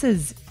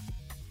progresses,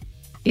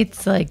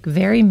 it's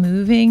very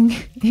moving.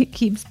 It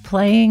keeps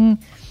playing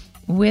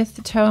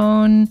with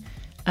tone.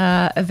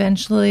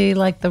 Eventually,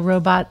 the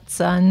robot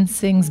son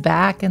sings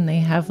back and they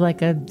have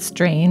a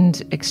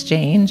strained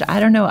exchange. I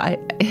don't know. I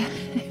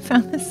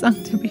found this song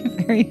to be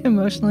very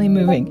emotionally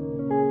moving.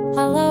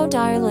 Hello,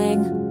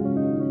 darling.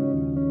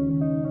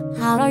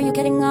 How are you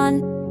getting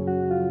on?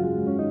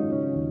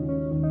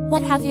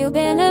 What have you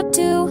been up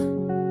to?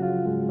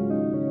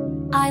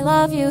 I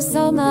love you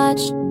so much.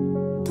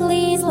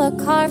 Please look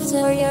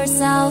after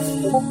yourself.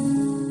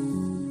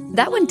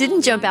 That one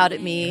didn't jump out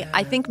at me.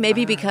 I think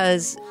maybe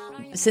because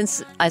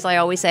since, as I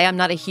always say, I don't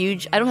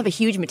have a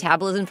huge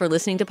metabolism for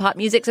listening to pop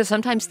music. So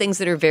sometimes things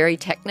that are very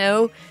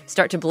techno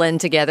start to blend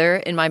together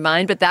in my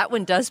mind. But that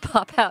one does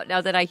pop out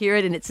now that I hear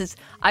it. And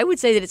I would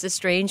say that it's a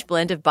strange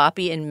blend of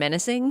boppy and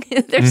menacing.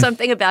 There's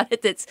something about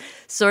it that's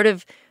sort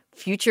of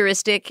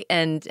futuristic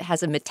and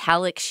has a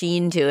metallic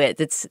sheen to it.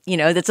 That's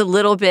a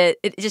little bit,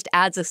 it just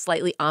adds a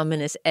slightly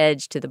ominous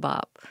edge to the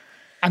bop.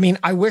 I mean,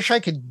 I wish I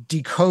could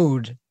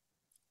decode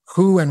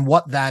who and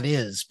what that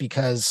is,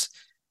 because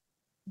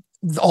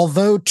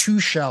although Two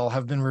Shell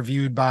have been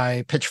reviewed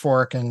by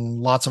Pitchfork and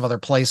lots of other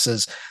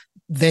places,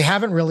 they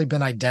haven't really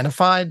been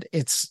identified.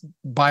 It's,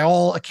 by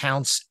all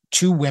accounts,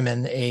 two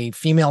women, a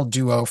female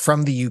duo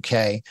from the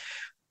UK.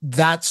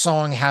 That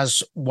song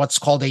has what's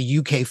called a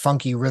UK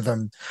funky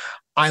rhythm.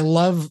 I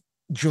love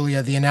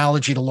Julia, the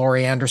analogy to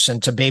Laurie Anderson,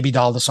 to Baby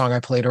Doll, the song I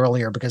played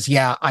earlier, because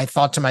yeah, I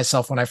thought to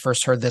myself when I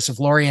first heard this, if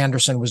Laurie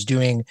Anderson was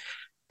doing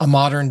a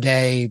modern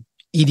day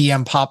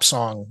EDM pop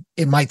song,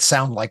 it might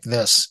sound like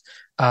this.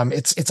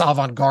 It's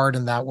avant-garde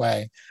in that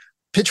way.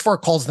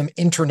 Pitchfork calls them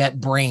internet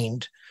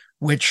brained,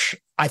 which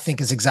I think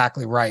is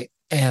exactly right.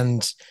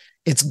 And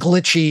it's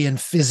glitchy and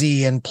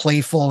fizzy and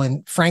playful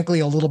and frankly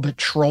a little bit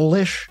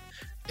trollish.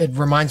 It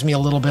reminds me a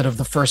little bit of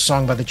the first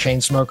song by the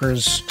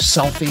Chainsmokers,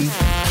 Selfie.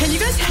 Can you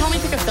guys help me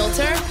pick a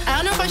filter? I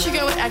don't know if I should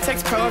go with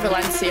XX Pro or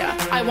Valencia.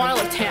 I want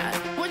to look tan.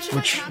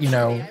 Which, you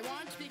know,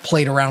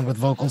 played around with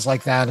vocals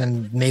like that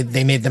and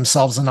they made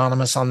themselves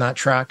anonymous on that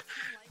track.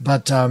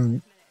 But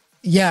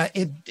yeah,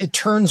 it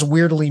turns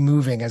weirdly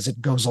moving as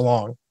it goes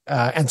along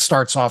and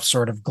starts off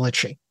sort of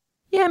glitchy.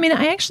 Yeah, I mean,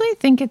 I actually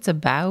think it's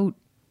about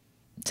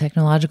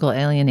technological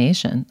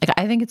alienation. Like,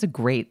 I think it's a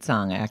great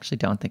song. I actually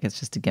don't think it's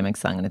just a gimmick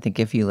song. And I think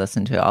if you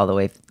listen to it all the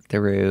way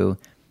through,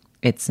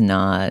 it's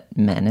not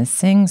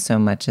menacing so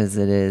much as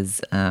it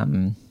is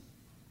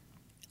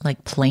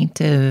like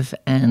plaintive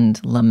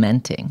and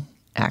lamenting,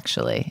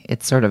 actually.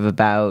 It's sort of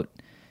about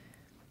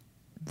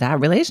that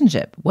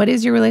relationship. What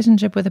is your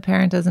relationship with a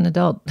parent as an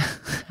adult?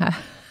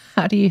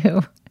 How do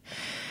you,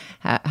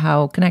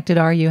 how connected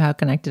are you? How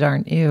connected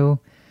aren't you?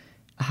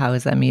 How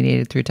is that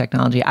mediated through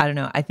technology? I don't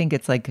know. I think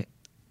it's like,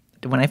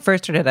 when I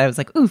first heard it, I was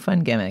like, ooh,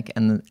 fun gimmick.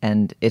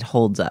 And it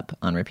holds up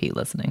on repeat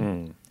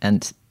listening.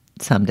 And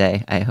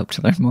someday I hope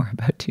to learn more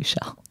about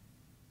Tuchel.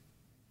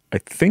 I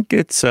think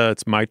it's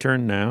my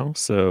turn now.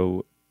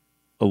 So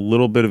a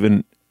little bit of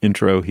an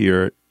intro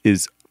here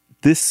is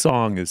this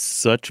song is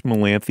such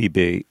Melanthe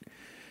bait.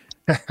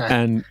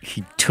 And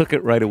he took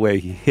it right away.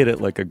 He hit it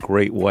like a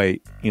great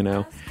white, you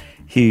know.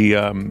 He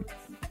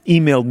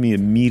emailed me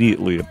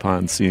immediately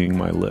upon seeing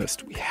my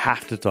list. We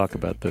have to talk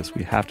about this.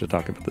 We have to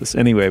talk about this.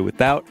 Anyway,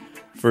 without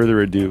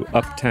further ado,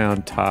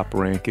 Uptown Top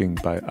Ranking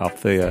by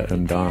Althea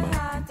and Donna.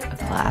 A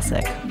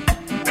classic.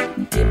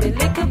 Give me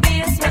little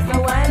bass, make me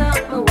wind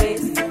up my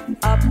waist.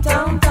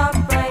 Uptown Top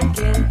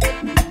Ranking.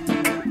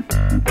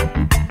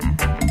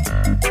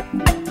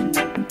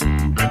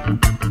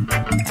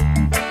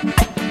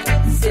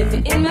 See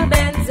me in my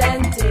Benz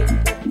and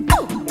ting.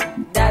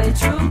 Daddy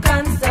true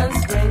constant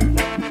spring.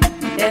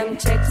 Them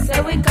chicks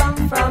say we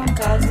come from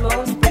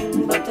Cosmo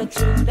Spring, but the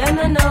truth them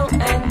I know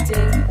and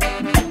ting.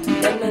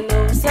 Them I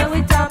know say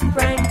we top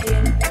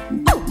ranking.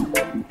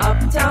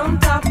 Uptown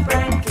Top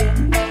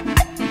Ranking.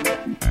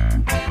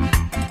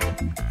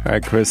 All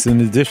right, Chris,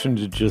 in addition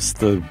to just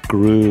the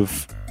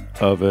groove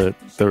of it,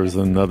 there's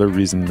another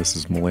reason this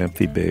is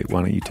Melanthe bait.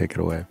 Why don't you take it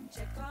away?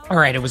 All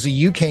right, it was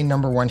a UK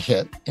 #1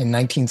 hit in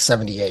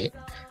 1978.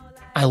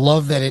 I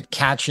love that it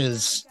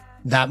catches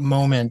that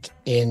moment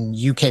in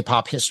UK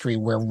pop history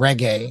where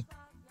reggae,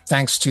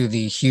 thanks to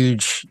the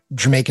huge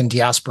Jamaican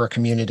diaspora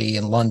community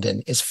in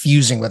London, is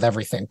fusing with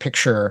everything.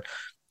 Picture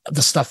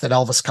the stuff that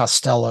Elvis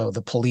Costello,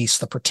 the Police,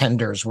 the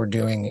Pretenders were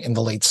doing in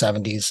the late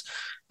 70s.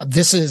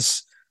 This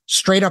is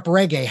straight up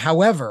reggae.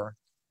 However,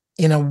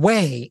 in a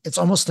way, it's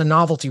almost a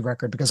novelty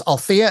record because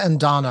Althea and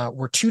Donna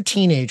were two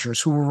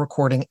teenagers who were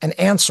recording an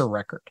answer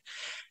record.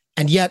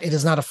 And yet it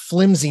is not a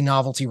flimsy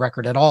novelty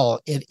record at all.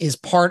 It is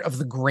part of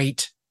the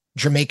great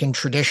Jamaican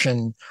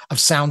tradition of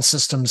sound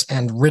systems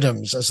and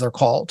rhythms, as they're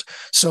called.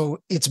 So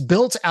it's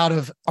built out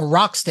of a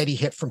rocksteady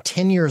hit from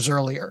 10 years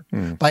earlier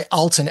by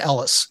Alton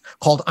Ellis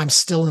called I'm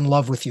Still in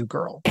Love with You,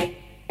 Girl.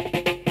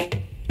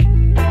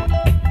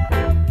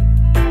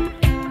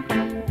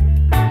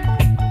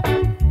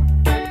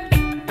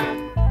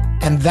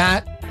 And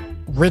that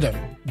rhythm,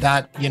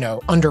 that, you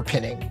know,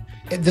 underpinning,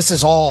 this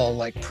is all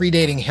like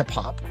predating hip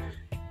hop.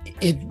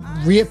 It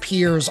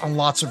reappears on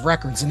lots of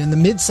records. And in the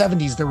mid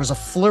 70s, there was a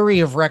flurry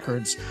of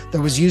records that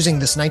was using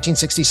this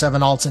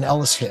 1967 Alton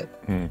Ellis hit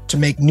to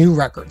make new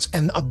records.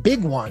 And a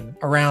big one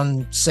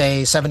around,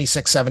 say,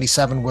 76,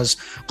 77 was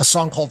a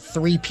song called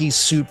 3-Piece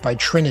Suit by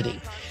Trinity,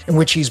 in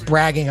which he's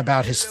bragging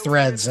about his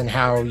threads and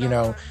how, you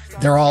know,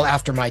 they're all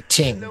after my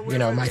ting, you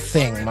know, my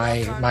thing,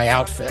 my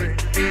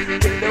outfit.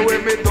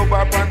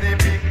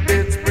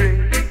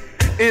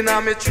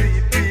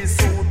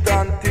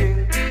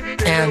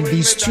 And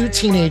these two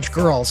teenage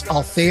girls,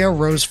 Althea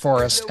Rose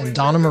Forrest and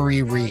Donna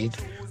Marie Reed,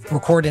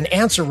 record an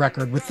answer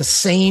record with the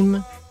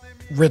same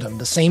rhythm,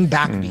 the same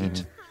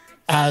backbeat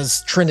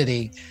as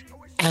Trinity.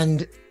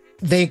 And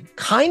they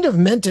kind of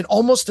meant it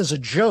almost as a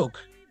joke,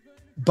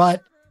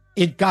 but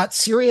it got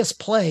serious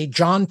play.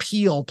 John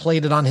Peel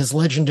played it on his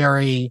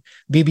legendary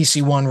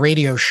BBC One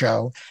radio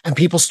show, and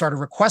people started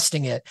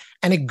requesting it,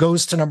 and it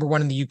goes to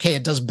 #1 in the UK.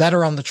 It does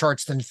better on the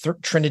charts than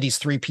Trinity's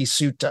 3-Piece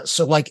Suit does.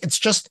 So, like, it's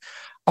just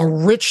a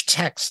rich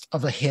text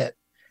of a hit.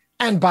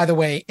 And by the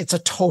way, it's a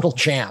total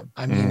jam.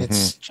 I mean,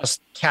 it's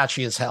just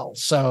catchy as hell.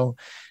 So,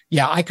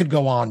 yeah, I could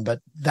go on,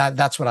 but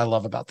that's what I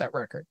love about that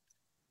record.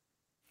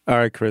 All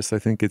right, Chris, I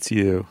think it's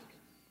you.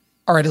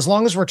 All right, as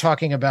long as we're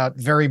talking about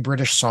very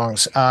British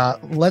songs,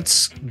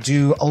 let's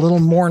do a little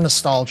more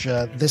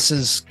nostalgia. This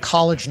is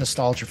college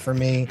nostalgia for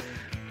me.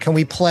 Can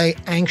we play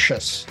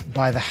Anxious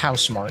by the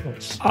House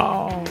Martins?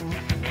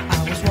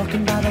 I was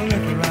walking by the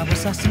river, I was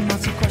Just asking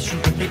lots of questions,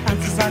 but the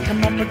answers I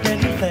come up with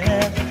getting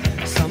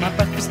fed. Some are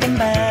breakfast in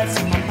bed,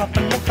 some are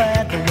popular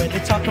fed. The way they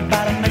talk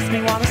about it makes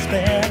me wanna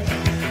spare.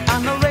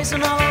 And they're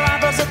raising all their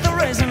eyebrows at the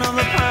raising of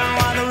the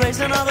pound, while they're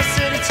raising all the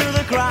city to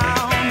the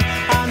ground.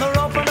 And they're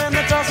opening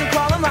the doors and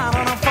crawling out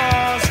on our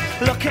falls,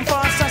 looking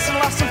for a sense of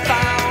lost and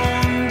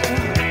found.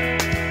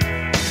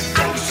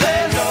 Don't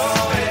say no,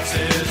 it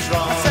is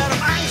wrong. I said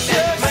I'm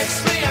anxious, it makes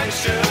me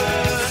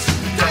anxious.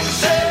 Don't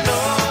say no,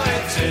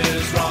 it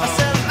is wrong. I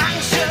said I'm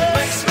anxious, it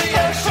makes me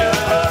anxious.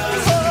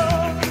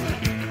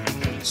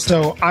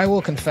 So I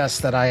will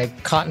confess that I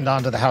cottoned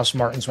onto the House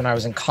Martins when I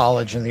was in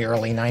college in the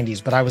early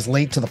 90s, but I was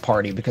late to the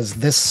party because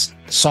this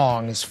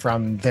song is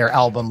from their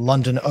album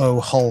London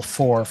O Hull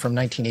 4 from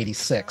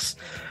 1986.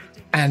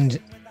 And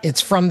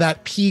it's from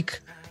that peak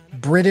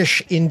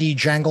British indie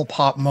jangle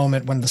pop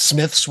moment when the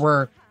Smiths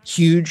were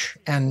huge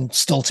and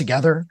still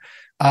together.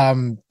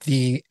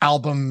 The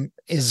album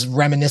is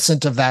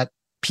reminiscent of that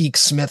peak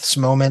Smiths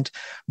moment,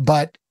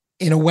 but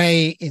in a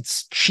way,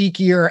 it's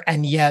cheekier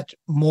and yet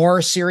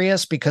more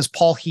serious because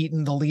Paul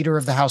Heaton, the leader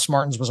of the House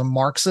Martins, was a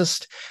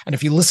Marxist. And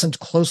if you listened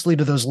closely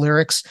to those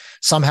lyrics,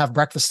 some have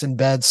breakfast in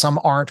bed, some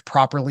aren't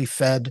properly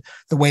fed.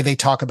 The way they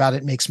talk about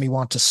it makes me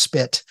want to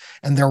spit.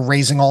 And they're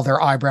raising all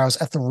their eyebrows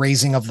at the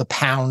raising of the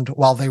pound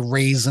while they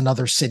raise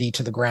another city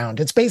to the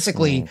ground. It's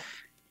basically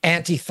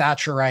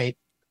anti-Thatcherite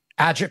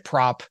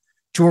agitprop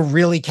to a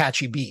really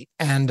catchy beat.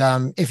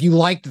 And if you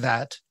liked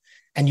that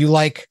and you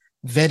like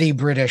very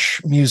British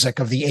music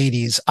of the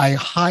 80s, I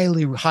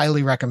highly,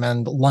 highly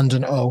recommend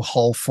London O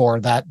Hull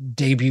 4, that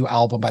debut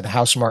album by the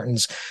House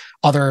Martins.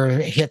 Other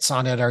hits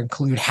on it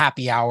include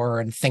Happy Hour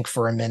and Think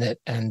for a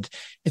Minute, and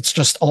it's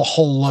just a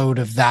whole load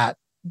of that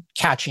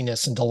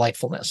catchiness and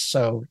delightfulness.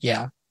 So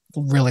yeah,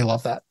 really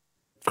love that.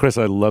 Chris,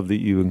 I love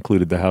that you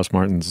included the House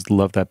Martins.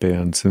 Love that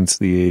band since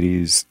the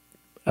 80s.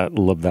 I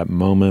love that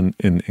moment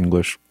in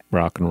English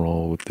rock and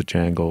roll with the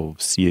jangle,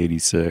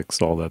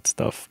 C86, all that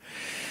stuff.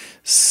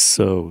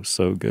 So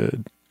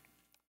good.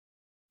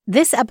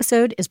 This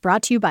episode is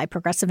brought to you by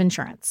Progressive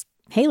Insurance.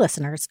 Hey,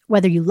 listeners,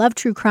 whether you love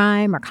true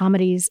crime or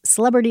comedies,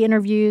 celebrity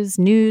interviews,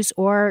 news,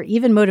 or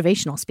even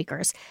motivational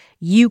speakers,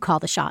 you call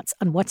the shots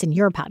on what's in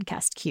your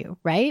podcast queue,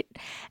 right?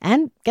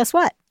 And guess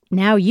what?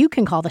 Now you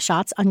can call the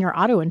shots on your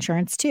auto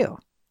insurance, too.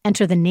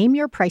 Enter the Name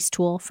Your Price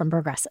tool from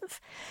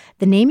Progressive.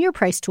 The Name Your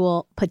Price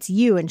tool puts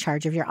you in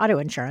charge of your auto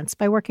insurance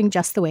by working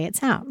just the way it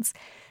sounds.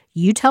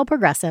 You tell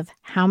Progressive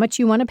how much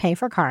you want to pay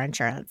for car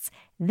insurance.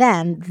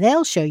 Then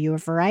they'll show you a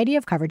variety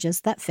of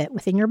coverages that fit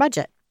within your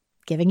budget,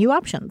 giving you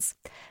options.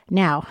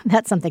 Now,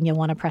 that's something you'll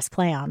want to press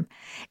play on.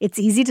 It's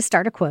easy to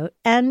start a quote,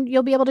 and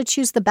you'll be able to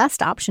choose the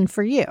best option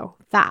for you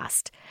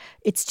fast.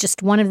 It's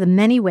just one of the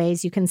many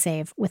ways you can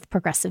save with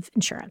Progressive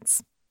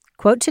Insurance.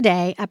 Quote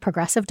today at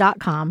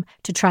Progressive.com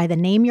to try the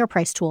Name Your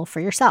Price tool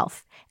for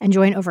yourself and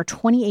join over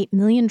 28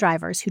 million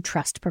drivers who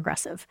trust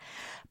Progressive.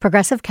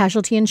 Progressive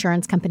Casualty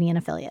Insurance Company and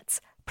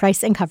Affiliates.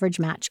 Price and coverage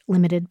match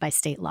limited by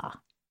state law.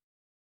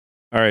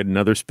 All right,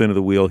 another spin of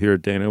the wheel here,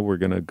 Dana. We're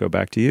going to go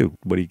back to you.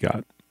 What do you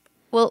got?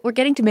 Well, we're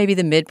getting to maybe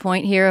the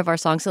midpoint here of our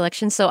song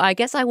selection, so I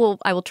guess I will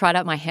trot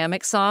out my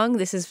hammock song.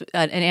 This is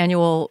an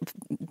annual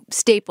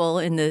staple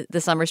in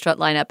the Summer Strut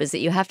lineup, is that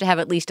you have to have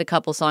at least a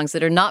couple songs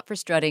that are not for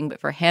strutting,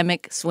 but for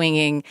hammock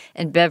swinging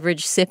and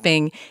beverage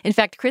sipping. In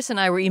fact, Chris and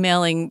I were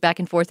emailing back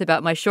and forth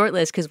about my short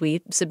list because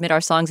we submit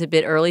our songs a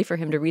bit early for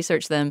him to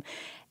research them.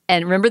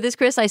 And remember this,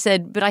 Chris? I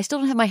said, but I still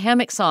don't have my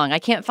hammock song. I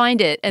can't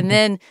find it. And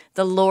then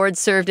the Lord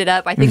served it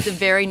up. I think the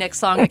very next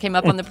song that came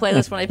up on the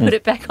playlist when I put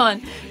it back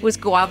on was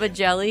Guava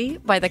Jelly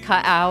by the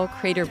Ka'au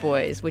Crater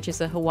Boys, which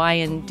is a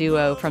Hawaiian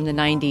duo from the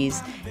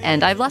 90s.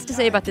 And I have lots to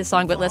say about this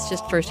song, but let's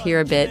just first hear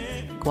a bit.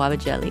 Guava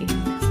Jelly.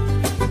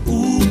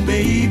 Ooh,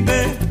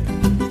 baby,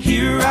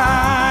 here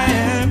I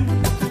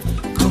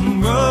am.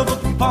 Come rub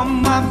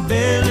upon my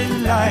belly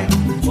like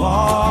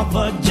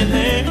guava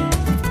jelly.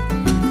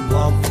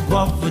 Guava,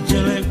 guava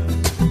jelly.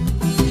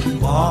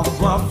 Guava,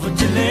 guava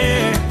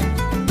jelly.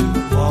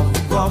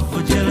 Guava,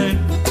 guava jelly.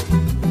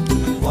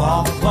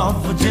 Guava,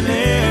 guava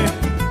jelly.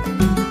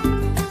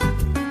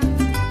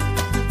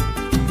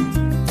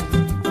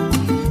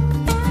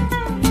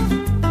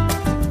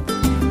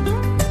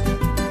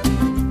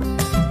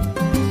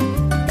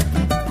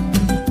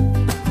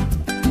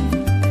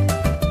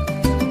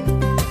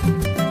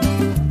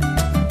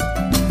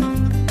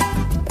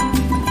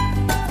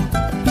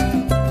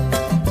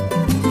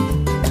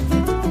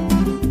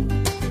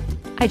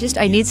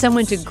 I need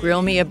someone to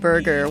grill me a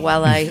burger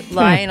while I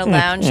lie in a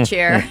lounge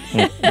chair,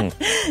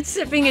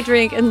 sipping a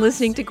drink and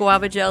listening to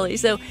Guava Jelly.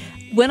 So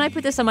when I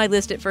put this on my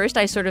list at first,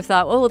 I sort of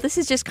thought, oh, well, this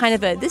is just kind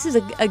of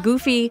a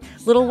goofy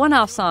little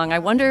one-off song. I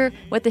wonder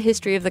what the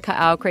history of the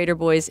Ka'au Crater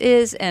Boys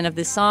is and of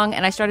this song.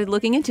 And I started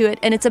looking into it,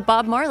 and it's a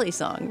Bob Marley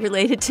song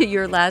related to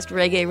your last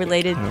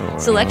reggae-related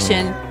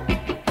selection.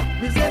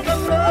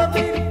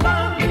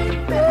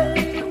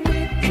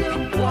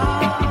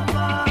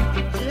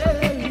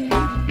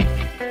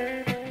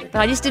 But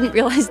I just didn't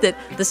realize that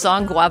the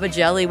song Guava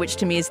Jelly, which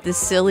to me is this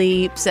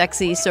silly,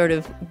 sexy sort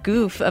of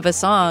goof of a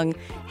song,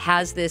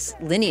 has this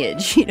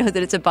lineage, that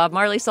it's a Bob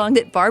Marley song,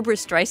 that Barbara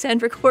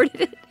Streisand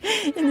recorded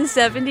it in the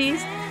 70s.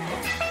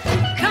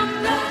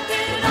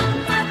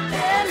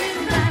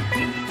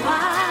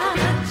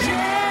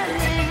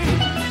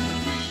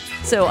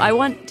 So I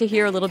want to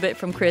hear a little bit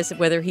from Chris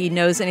whether he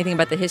knows anything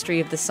about the history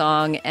of the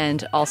song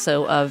and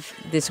also of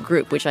this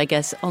group, which I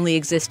guess only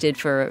existed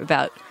for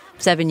about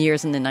 7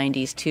 years in the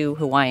 90s, two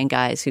Hawaiian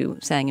guys who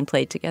sang and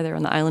played together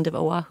on the island of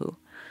Oahu.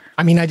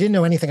 I mean, I didn't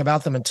know anything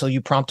about them until you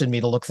prompted me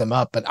to look them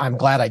up, but I'm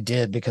glad I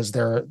did because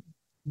they're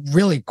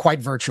really quite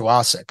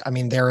virtuosic. I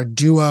mean, they're a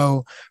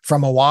duo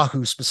from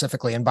Oahu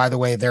specifically. And by the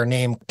way, their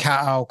name,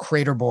 Ka'au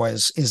Crater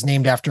Boys, is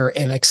named after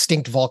an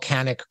extinct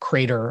volcanic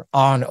crater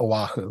on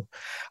Oahu.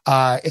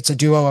 It's a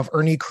duo of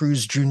Ernie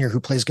Cruz Jr., who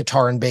plays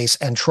guitar and bass,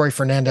 and Troy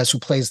Fernandez, who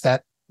plays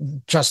that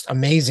just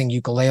amazing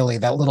ukulele,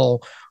 that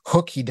little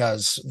hook he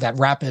does, that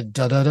rapid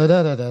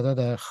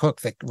da-da-da-da-da-da-da hook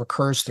that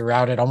recurs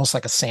throughout it, almost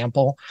like a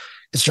sample.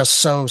 It's just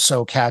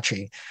so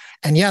catchy.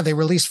 And yeah, they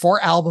released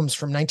 4 albums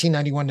from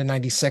 1991 to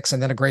 96,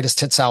 and then a greatest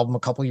hits album a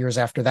couple years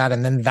after that.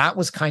 And then that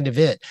was kind of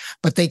it.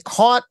 But they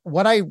caught,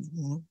 what I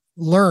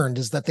learned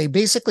is that they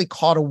basically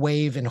caught a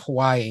wave in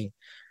Hawaii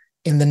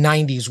in the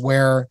 90s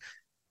where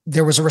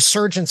there was a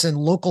resurgence in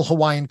local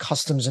Hawaiian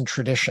customs and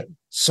tradition.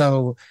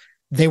 So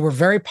they were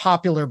very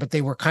popular, but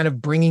they were kind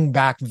of bringing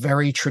back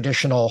very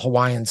traditional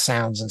Hawaiian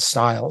sounds and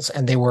styles.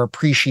 And they were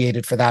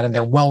appreciated for that. And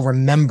they're well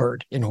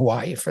remembered in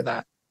Hawaii for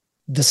that.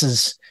 This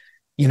is,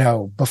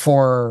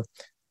 before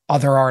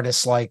other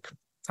artists like,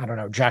 I don't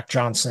know, Jack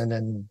Johnson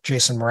and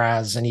Jason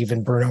Mraz and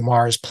even Bruno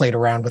Mars played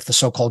around with the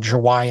so-called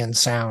Hawaiian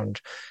sound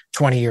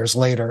 20 years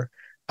later.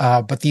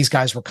 But these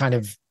guys were kind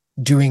of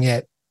doing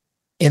it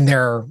in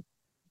their,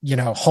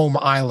 home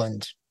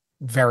island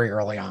very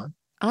early on.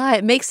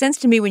 It makes sense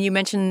to me when you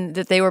mentioned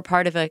that they were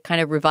part of a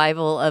kind of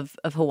revival of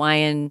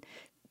Hawaiian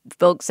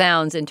folk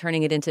sounds and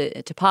turning it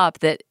into pop,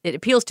 that it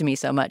appeals to me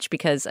so much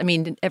because, I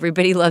mean,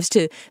 everybody loves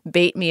to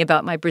bait me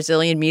about my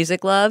Brazilian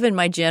music love and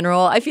my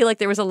general. I feel like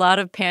there was a lot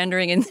of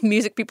pandering in the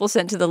music people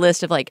sent to the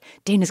list of like,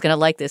 Dana's going to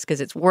like this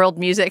because it's world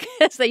music,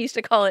 as they used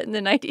to call it in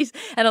the 90s.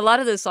 And a lot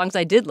of those songs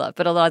I did love,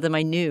 but a lot of them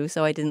I knew,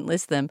 so I didn't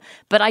list them.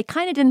 But I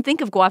kind of didn't think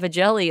of Guava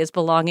Jelly as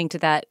belonging to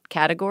that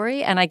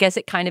category. And I guess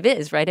it kind of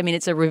is, right? I mean,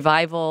 it's a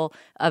revival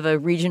of a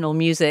regional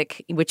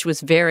music, which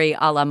was very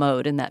a la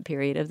mode in that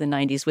period of the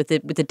 90s with the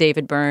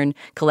David Byrne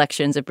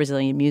collections of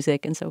Brazilian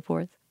music and so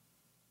forth.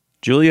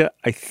 Julia,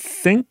 I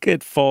think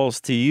it falls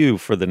to you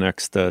for the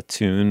next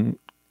tune.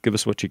 Give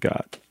us what you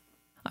got.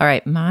 All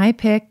right, my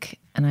pick,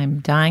 and I'm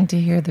dying to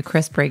hear the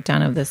Chris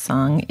breakdown of this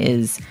song,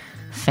 is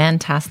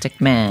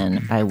Fantastic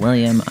Man by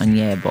William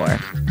Onyeabor.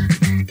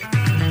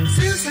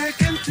 Since I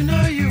came to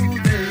know you,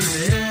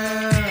 baby,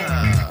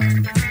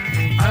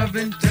 I've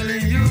been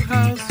telling you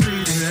how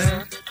sweet you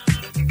are.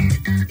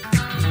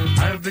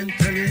 I've been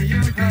telling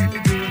you how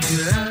good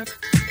you are.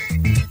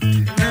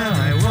 Now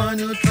I want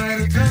you to try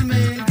to tell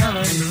me how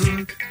I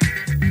look.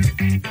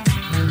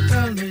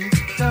 Tell me,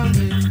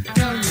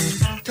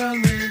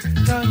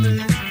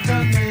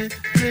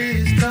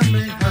 please tell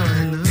me how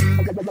I look.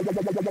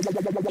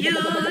 You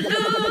look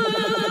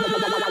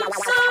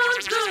so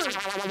good,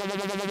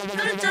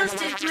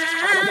 fantastic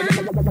man.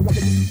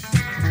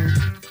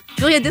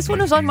 Julia, this one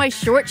was on my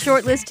short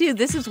list too.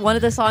 This is one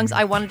of the songs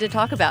I wanted to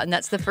talk about, and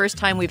that's the first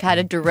time we've had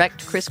a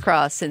direct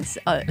crisscross since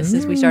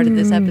we started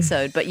this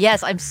episode. But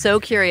yes, I'm so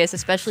curious,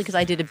 especially because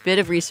I did a bit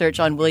of research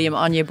on William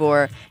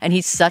Onyeabor, and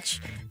he's such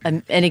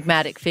an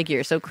enigmatic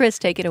figure. So Chris,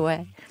 take it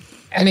away.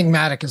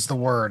 Enigmatic is the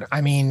word.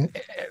 I mean,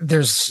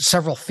 there's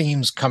several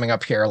themes coming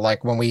up here,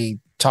 like when we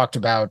talked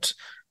about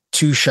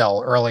Two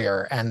Shell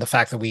earlier and the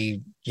fact that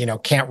we,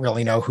 can't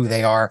really know who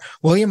they are.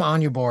 William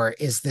Onyeabor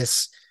is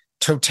this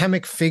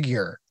totemic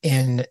figure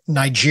in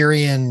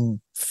Nigerian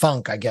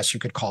funk, I guess you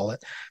could call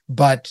it.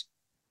 But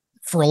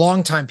for a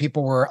long time,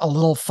 people were a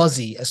little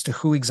fuzzy as to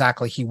who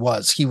exactly he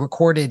was. He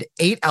recorded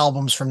 8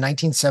 albums from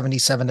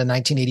 1977 to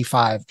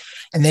 1985,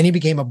 and then he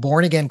became a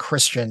born-again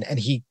Christian, and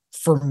he,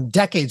 for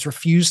decades,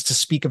 refused to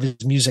speak of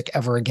his music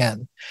ever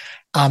again.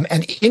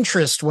 And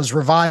interest was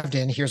revived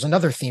in, here's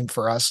another theme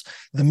for us,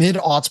 the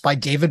mid-aughts by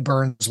David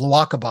Byrne's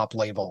Luakabop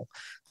label.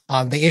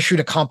 They issued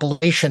a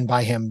compilation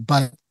by him,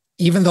 but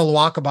even though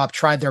Luakabop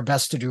tried their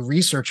best to do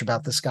research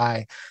about this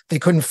guy, they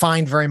couldn't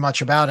find very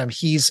much about him.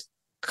 He's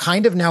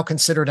kind of now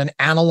considered an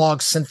analog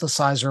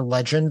synthesizer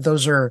legend.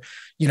 Those are,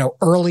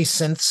 early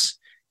synths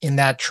in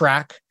that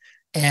track.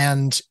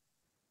 And,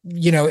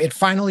 it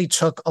finally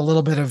took a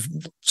little bit of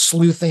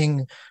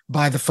sleuthing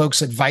by the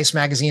folks at Vice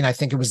magazine. I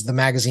think it was the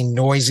magazine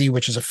Noisy,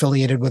 which is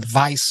affiliated with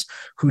Vice,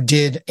 who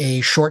did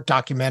a short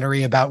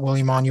documentary about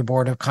William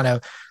Onyeabor to kind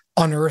of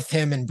unearth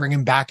him and bring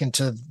him back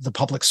into the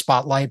public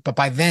spotlight. But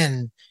by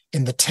then,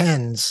 in the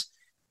 10s,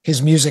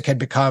 his music had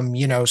become,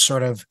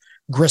 sort of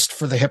grist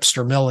for the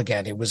hipster mill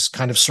again. It was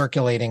kind of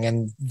circulating,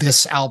 and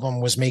this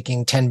album was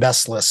making 10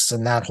 best lists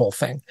and that whole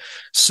thing.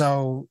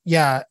 So,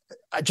 yeah,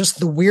 just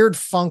the weird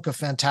funk of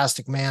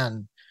Fantastic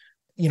Man.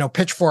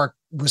 Pitchfork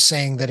was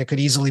saying that it could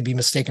easily be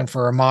mistaken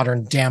for a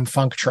modern damn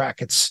funk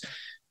track. It's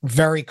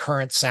very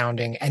current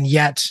sounding and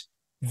yet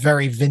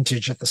very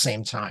vintage at the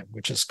same time,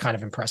 which is kind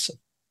of impressive.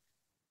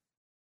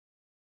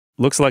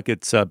 Looks like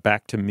it's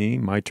back to me,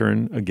 my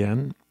turn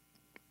again.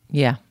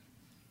 Yeah.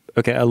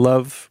 Okay, I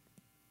love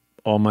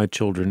All My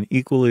Children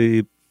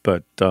equally,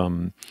 but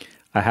I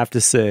have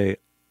to say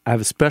I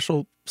have a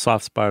special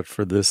soft spot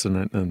for this,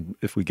 and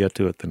if we get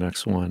to it, the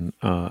next one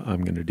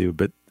I'm going to do.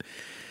 But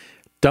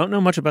don't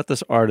know much about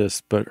this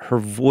artist, but her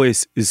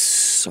voice is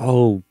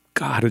so,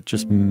 God, it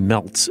just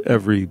melts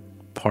every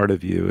part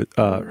of you.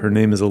 Her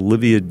name is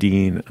Olivia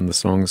Dean, and the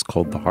song is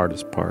called The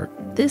Hardest Part.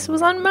 This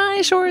was on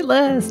my short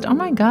list. Oh,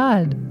 my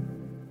God.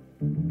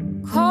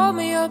 Call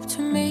me up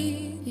to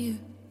meet you,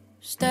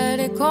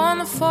 static on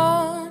the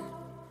phone.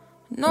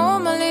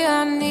 Normally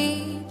I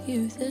need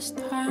you, this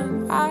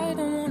time I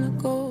don't wanna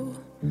go.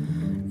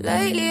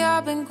 Lately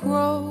I've been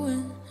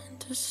growing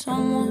into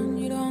someone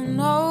you don't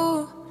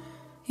know.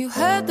 You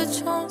had the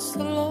chance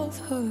to love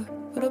her,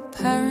 but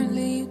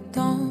apparently you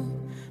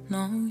don't.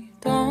 No, you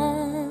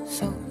don't.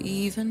 So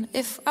even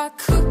if I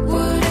could,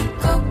 would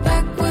it go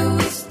back where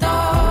we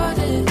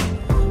started?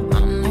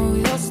 I know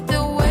you're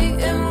still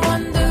waiting,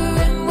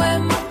 wondering where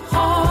my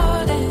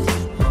heart is.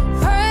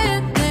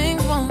 Praying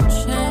things won't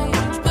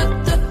change,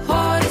 but the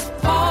hardest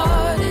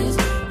part is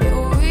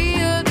you're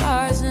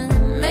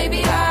realizing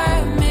maybe I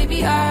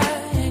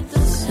ain't the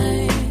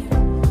same.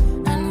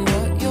 And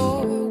what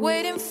you're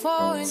waiting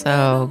for.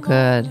 So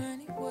good.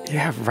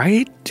 Yeah,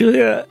 right,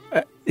 Julia?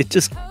 It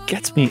just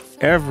gets me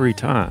every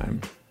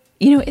time.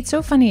 You know, it's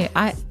so funny.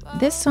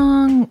 This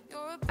song,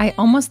 I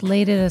almost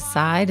laid it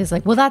aside as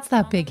like, well, that's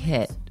that big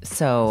hit,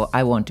 so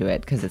I won't do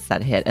it because it's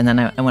that hit. And then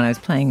when I was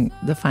playing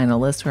the final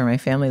list for my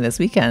family this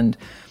weekend,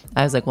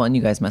 I was like, well, and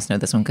you guys must know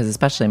this one because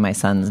especially my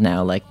sons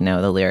now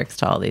know the lyrics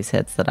to all these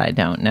hits that I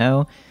don't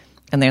know.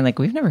 And they're like,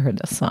 we've never heard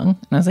this song.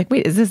 And I was like,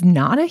 wait, is this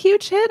not a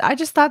huge hit? I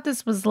just thought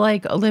this was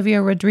like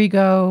Olivia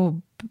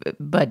Rodrigo,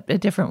 but a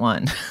different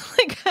one.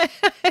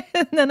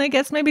 And then I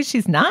guess maybe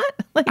she's not.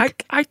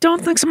 I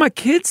don't think so. My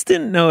kids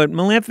didn't know it.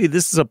 Malamphy,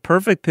 this is a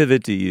perfect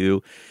pivot to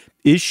you.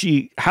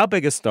 How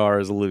big a star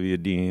is Olivia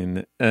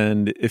Dean?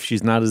 And if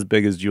she's not as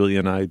big as Julia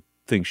and I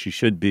think she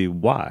should be,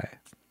 why?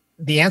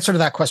 The answer to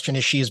that question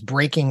is she is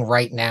breaking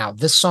right now.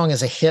 This song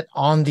is a hit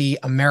on the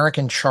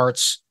American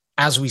charts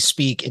as we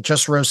speak. It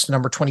just rose to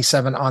number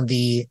 27 on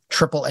the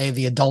AAA,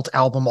 the Adult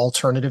Album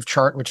Alternative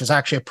chart, which is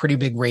actually a pretty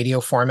big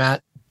radio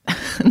format.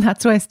 And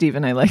that's why,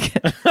 Stephen, I like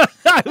it.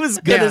 I was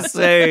going to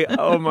say,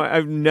 oh my,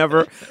 I've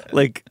never,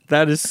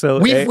 that is so.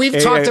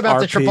 We've talked about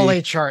the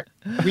AAA chart.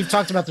 We've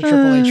talked about the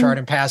AAA chart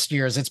in past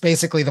years. It's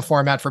basically the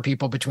format for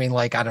people between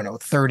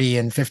 30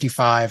 and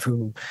 55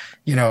 who,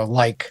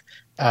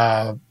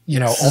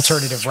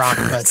 alternative rock,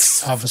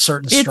 but of a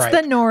certain stripe.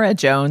 It's the Norah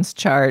Jones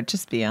chart,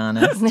 just be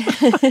honest.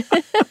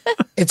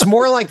 It's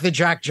more like the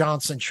Jack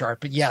Johnson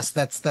chart, but yes,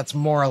 that's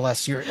more or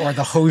less or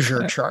the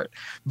Hozier chart.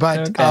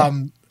 But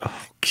okay.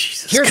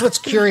 Here's what's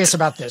curious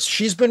about this.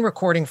 She's been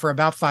recording for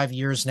about 5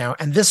 years now,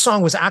 and this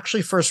song was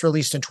actually first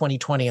released in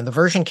 2020, and the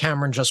version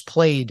Cameron just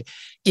played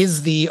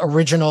is the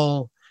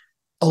original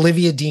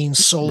Olivia Dean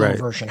solo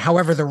version.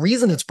 However, the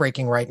reason it's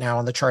breaking right now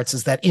on the charts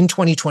is that in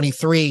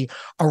 2023,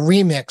 a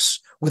remix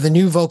with a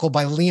new vocal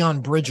by Leon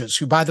Bridges,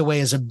 who, by the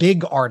way, is a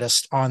big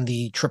artist on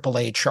the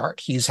AAA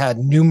chart. He's had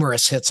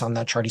numerous hits on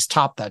that chart. He's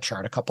topped that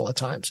chart a couple of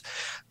times.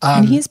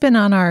 And he's been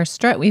on our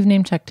Strut. We've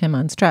name-checked him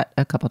on Strut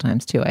a couple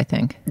times, too, I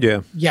think.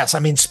 Yeah. Yes. I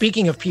mean,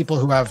 speaking of people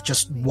who have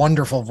just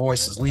wonderful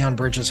voices, Leon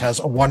Bridges has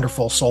a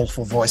wonderful,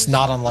 soulful voice,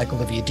 not unlike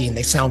Olivia Dean.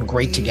 They sound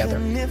great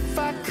together. If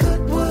I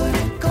could, would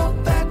it go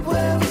back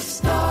where we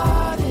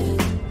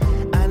started?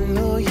 I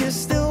know you're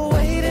still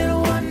waiting,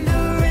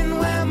 wondering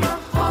where my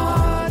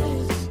heart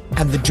is.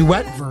 And the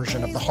duet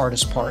version of The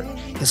Hardest Part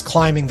is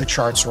climbing the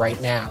charts right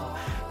now.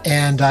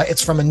 And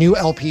it's from a new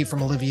LP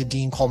from Olivia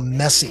Dean called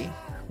Messy,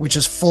 which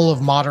is full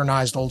of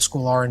modernized old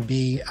school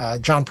R&B.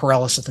 John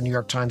Perellis at the New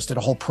York Times did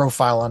a whole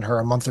profile on her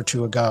a month or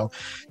two ago.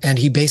 And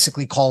he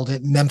basically called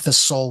it Memphis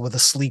soul with a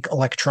sleek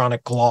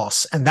electronic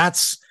gloss. And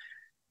that's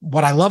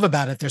what I love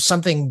about it. There's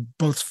something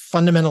both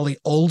fundamentally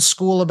old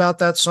school about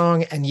that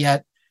song and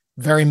yet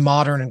very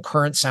modern and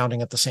current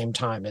sounding at the same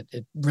time.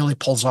 It really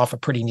pulls off a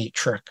pretty neat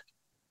trick.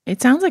 It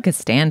sounds like a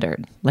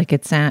standard.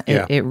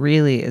 It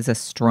really is a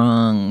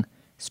strong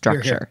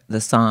structure,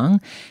 the song.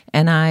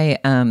 And I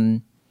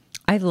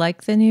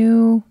like the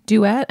new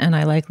duet and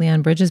I like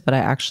Leon Bridges, but I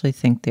actually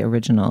think the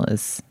original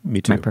is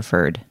my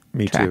preferred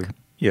track. Too.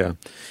 Yeah.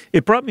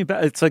 It brought me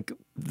back. It's like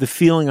the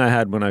feeling I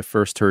had when I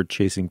first heard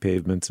Chasing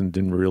Pavements and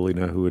didn't really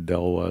know who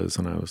Adele was.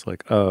 And I was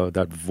like, oh,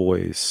 that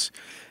voice.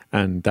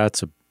 And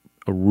that's a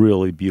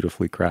really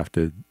beautifully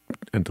crafted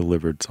and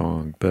delivered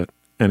song. But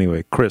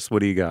anyway, Chris, what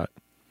do you got?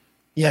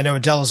 Yeah, no,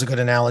 Adele is a good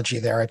analogy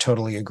there. I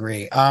totally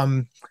agree.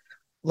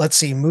 Let's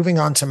see. Moving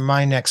on to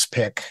my next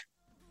pick.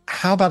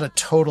 How about a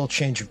total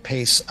change of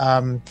pace?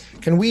 Can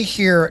we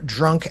hear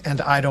Drunk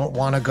and I Don't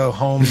Want to Go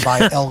Home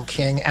by Elle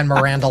King and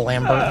Miranda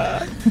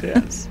Lambert?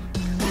 Yes.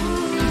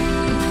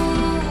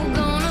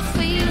 Gonna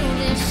feel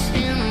this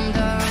in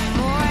the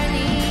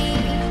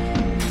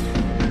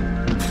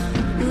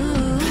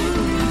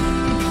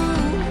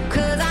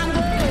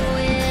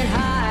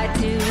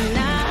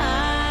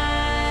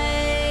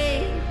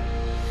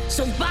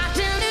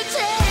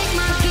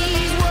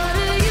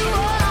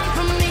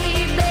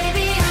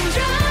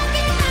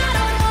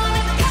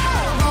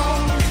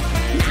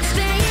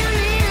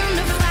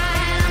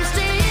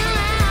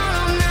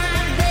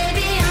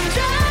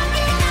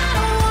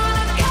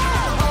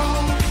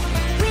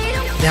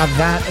Now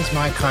that is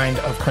my kind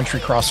of country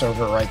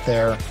crossover right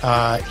there.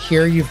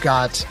 Here you've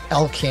got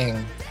Elle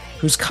King,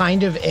 who's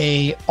kind of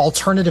a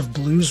alternative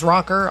blues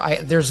rocker.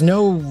 There's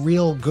no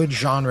real good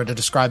genre to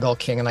describe Elle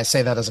King, and I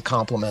say that as a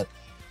compliment.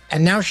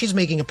 And now she's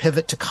making a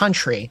pivot to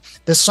country.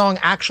 This song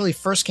actually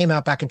first came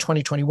out back in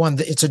 2021.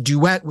 It's a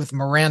duet with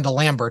Miranda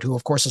Lambert, who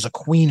of course is a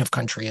queen of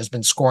country, has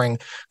been scoring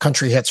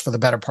country hits for the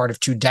better part of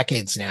 2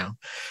 decades now.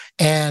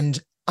 And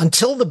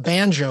until the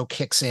banjo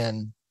kicks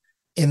in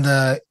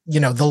the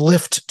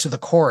lift to the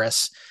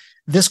chorus,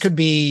 this could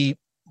be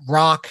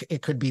rock,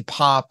 it could be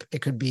pop,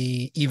 it could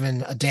be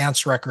even a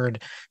dance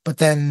record, but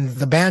then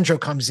the banjo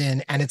comes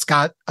in and it's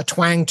got a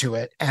twang to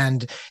it,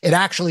 and it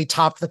actually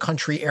topped the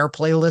country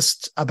airplay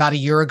list about a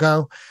year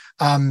ago.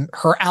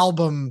 Her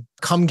album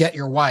Come Get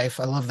Your Wife,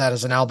 I love that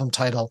as an album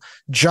title,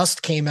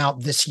 just came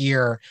out this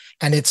year,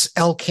 and it's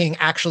Elle King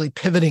actually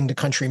pivoting to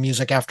country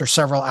music after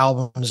several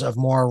albums of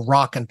more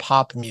rock and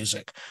pop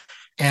music.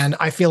 And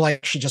I feel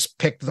like she just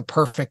picked the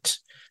perfect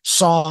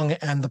song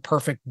and the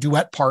perfect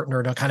duet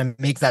partner to kind of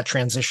make that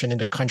transition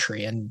into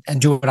country and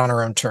do it on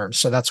her own terms.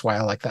 So that's why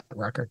I like that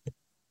record.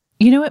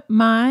 You know what?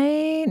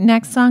 My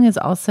next song is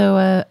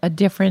also a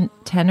different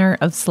tenor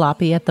of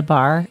Sloppy at the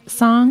Bar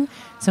song.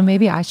 So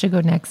maybe I should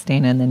go next,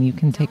 Dana, and then you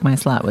can take my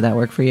slot. Would that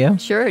work for you?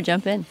 Sure,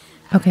 jump in.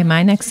 Okay,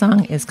 my next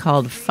song is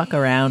called Fuck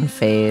Around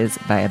Phase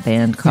by a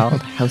band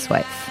called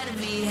Housewife.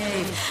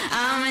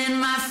 I'm in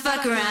my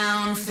fuck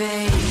around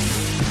phase.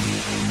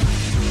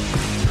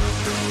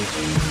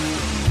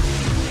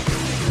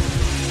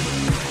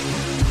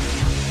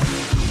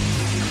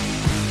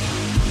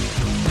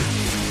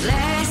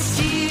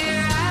 Last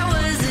year I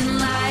wasn't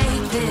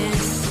like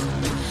this.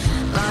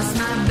 Lost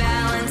my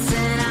balance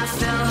and I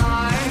fell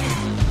hard.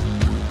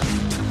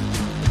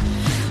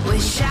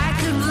 Wish I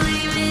could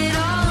blame it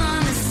all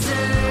on the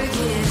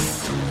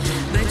circus,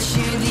 but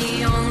you're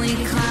the only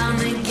clown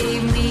that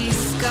gave me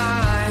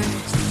scars.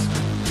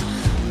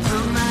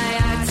 Put my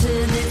eye to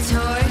the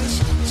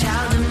torch,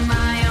 child of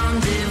my own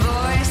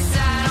divorce.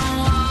 I don't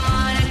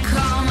wanna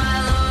call my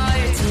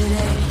lawyer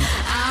today.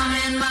 I'm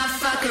in my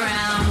fuck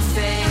around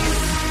phase.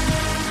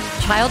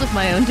 Child of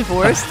my own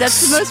divorce.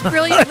 That's the most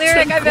brilliant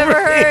lyric I've ever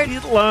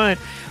heard. Line.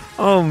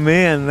 Oh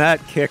man,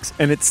 that kicks.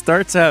 And it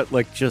starts out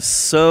like just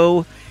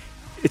so.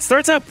 It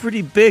starts out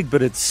pretty big,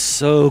 but it's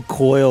so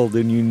coiled,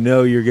 and you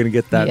know you're going to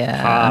get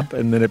that pop,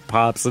 and then it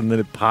pops, and then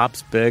it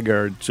pops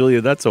bigger. Julia,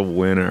 that's a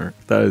winner.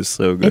 That is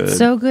so good. It's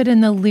so good,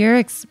 and the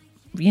lyrics,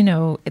 you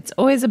know, it's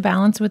always a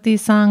balance with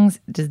these songs.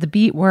 Does the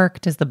beat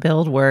work? Does the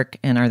build work?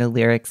 And are the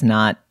lyrics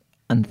not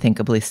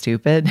unthinkably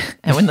stupid?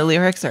 And when the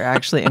lyrics are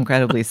actually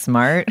incredibly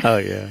smart. Oh,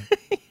 yeah.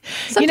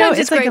 Sometimes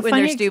it's great when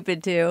they're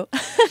stupid, too.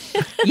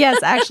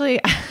 Yes, actually,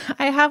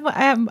 I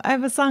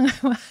have a song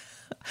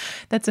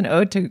that's an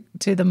ode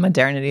to the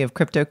modernity of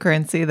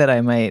cryptocurrency that I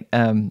might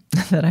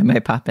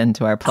pop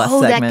into our plus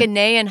segment. That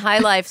Ghanaian high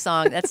life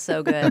song. That's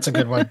so good. That's a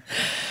good one.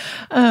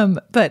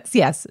 But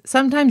yes,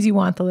 sometimes you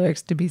want the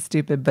lyrics to be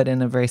stupid, but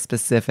in a very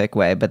specific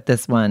way. But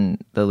this one,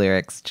 the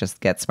lyrics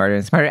just get smarter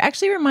and smarter. It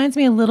actually reminds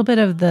me a little bit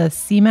of the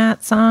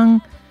CMAT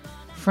song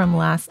from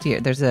last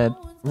year. There's a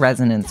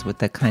resonance with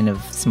the kind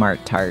of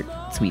smart tart,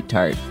 sweet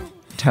tart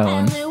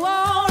tone.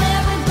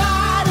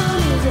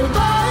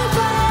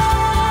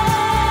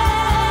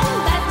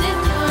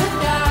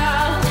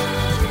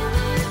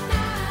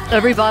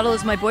 Every Bottle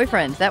Is My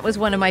Boyfriend. That was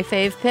one of my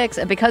fave picks.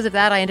 And because of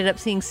that, I ended up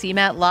seeing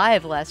CMAT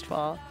live last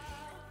fall.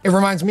 It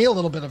reminds me a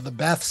little bit of the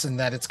Beths in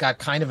that it's got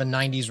kind of a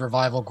 90s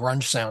revival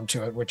grunge sound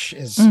to it, which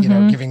is, you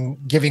know,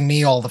 giving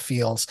me all the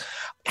feels.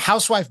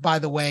 Housewife, by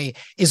the way,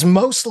 is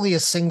mostly a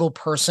single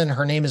person.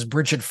 Her name is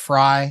Bridget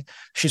Fry.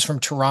 She's from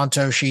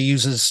Toronto. She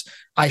uses,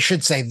 I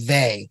should say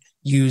they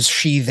use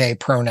she, they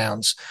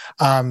pronouns.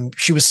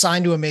 She was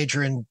signed to a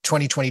major in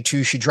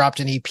 2022. She dropped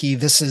an EP.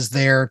 This is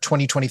their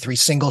 2023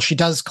 single. She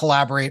does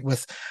collaborate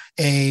with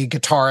a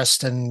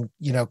guitarist and,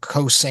 you know,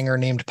 co-singer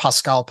named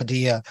Pascal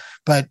Padilla.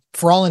 But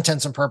for all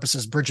intents and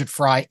purposes, Bridget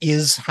Fry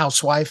is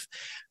Housewife.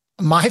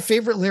 My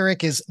favorite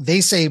lyric is, they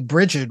say,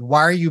 Bridget,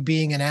 why are you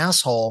being an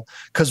asshole?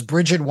 Because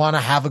Bridget want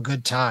to have a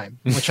good time,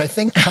 which I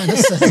think kind of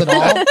says it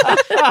all.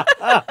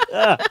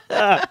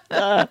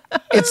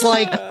 It's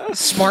like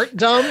smart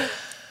dumb.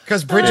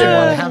 Because Bridget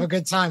want to have a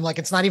good time. Like,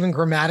 it's not even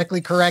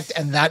grammatically correct,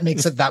 and that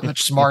makes it that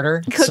much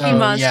smarter. Cookie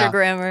Monster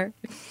grammar.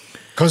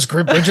 Because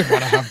Bridget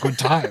want to have a good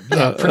time.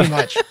 Yeah, pretty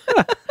much.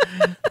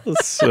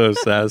 That's so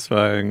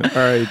satisfying. All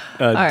right.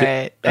 All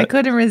right. I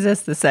couldn't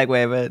resist the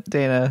segue, but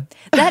Dana.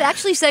 That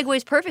actually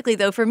segues perfectly,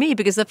 though, for me,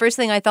 because the first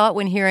thing I thought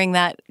when hearing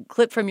that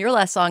clip from your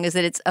last song is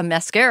that it's a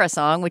mascara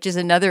song, which is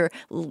another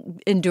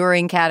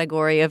enduring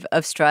category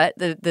of Strut,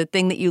 the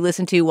thing that you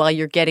listen to while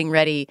you're getting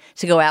ready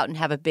to go out and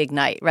have a big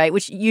night, right?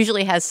 Which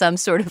usually has some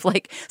sort of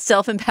like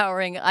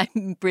self-empowering,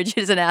 Bridget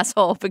is an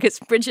asshole because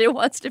Bridget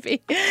wants to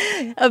be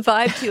a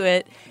vibe to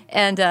it.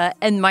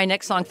 And my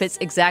next song fits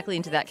exactly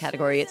into that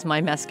category. It's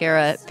my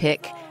mascara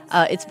pick.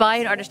 It's by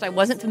an artist I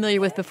wasn't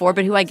familiar with before,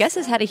 but who I guess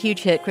has had a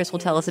huge hit. Chris will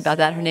tell us about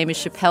that. Her name is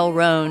Chappelle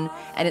Roan,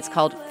 and it's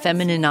called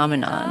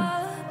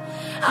Femininomenon.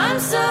 I'm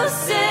so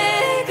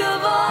sick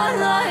of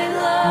online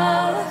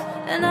love.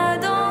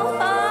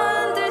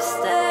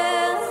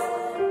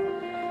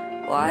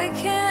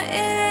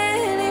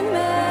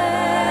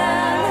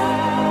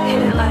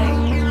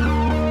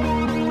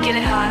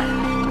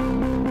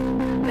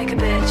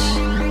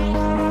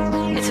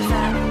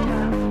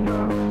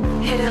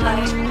 Hit it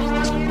like,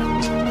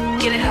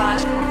 get it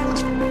hot,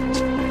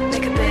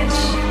 make a bitch.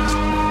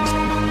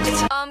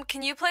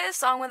 Can you play a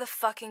song with a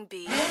fucking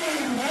beat? Hit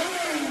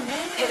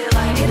it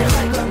like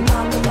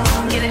Papa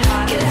John. Get it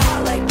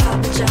hot like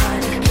Papa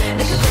John.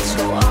 Make a bitch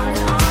go on and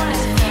on.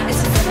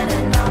 It's a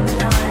feminine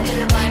phenomenon. Hit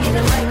it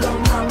like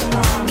Papa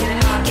John.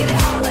 Get it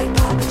hot like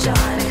Papa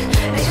John.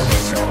 Make a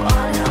bitch go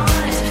on and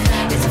on.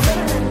 It's a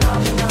feminine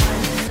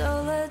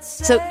phenomenon.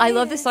 So I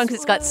love this song because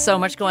it's got so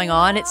much going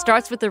on. It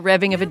starts with the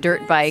revving of a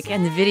dirt bike,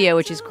 and the video,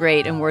 which is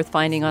great and worth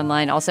finding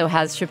online, also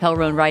has Chappelle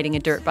Roan riding a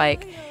dirt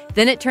bike.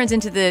 Then it turns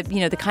into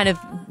the kind of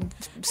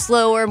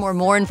slower, more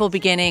mournful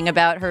beginning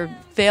about her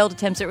failed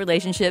attempts at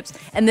relationships.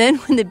 And then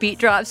when the beat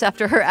drops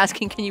after her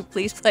asking, can you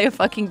please play a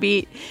fucking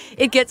beat,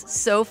 it gets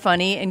so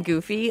funny and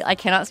goofy. I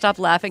cannot stop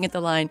laughing at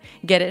the line,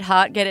 get it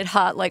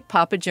hot like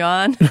Papa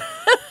John.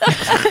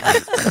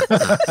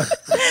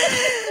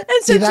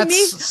 And so See, to that's me,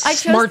 I chose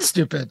smart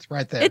stupid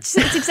right there. It's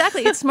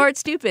exactly, it's smart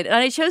stupid. And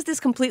I chose this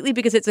completely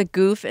because it's a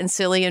goof and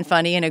silly and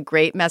funny and a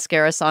great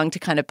mascara song to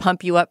kind of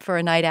pump you up for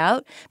a night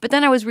out. But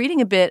then I was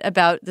reading a bit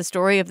about the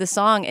story of the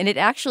song, and it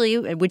actually,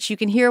 which you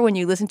can hear when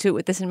you listen to it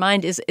with this in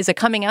mind, is a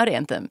coming out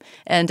anthem.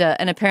 And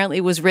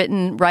apparently was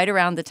written right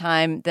around the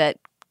time that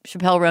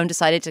Chappelle Roan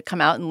decided to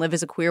come out and live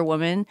as a queer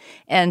woman.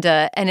 And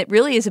it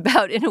really is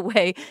about, in a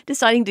way,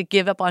 deciding to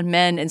give up on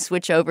men and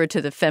switch over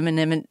to the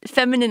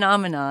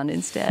femininomenon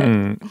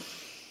instead.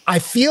 I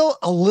feel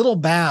a little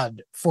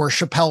bad for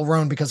Chappelle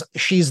Roan because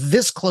she's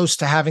this close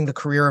to having the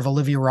career of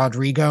Olivia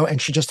Rodrigo,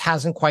 and she just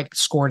hasn't quite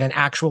scored an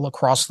actual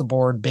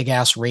across-the-board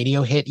big-ass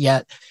radio hit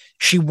yet.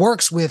 She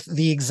works with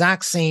the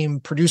exact same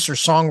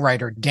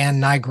producer-songwriter,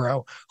 Dan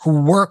Nigro,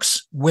 who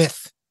works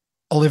with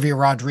Olivia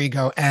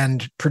Rodrigo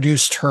and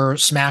produced her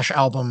smash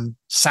album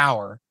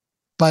Sour.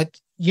 But,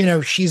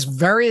 she's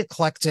very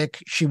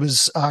eclectic. She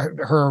was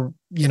her,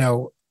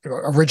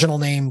 original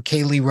name,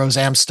 Kaylee Rose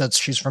Amstutz.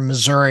 She's from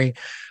Missouri,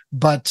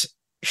 but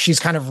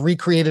she's kind of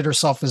recreated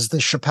herself as the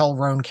Chappelle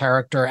Roan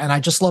character. And I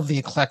just love the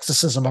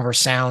eclecticism of her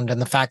sound and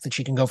the fact that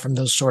she can go from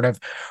those sort of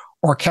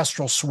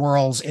orchestral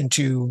swirls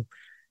into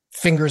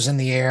fingers in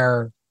the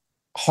air,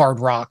 hard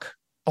rock,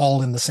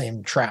 all in the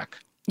same track.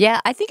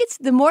 Yeah, I think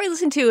the more I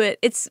listen to it,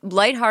 it's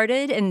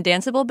lighthearted and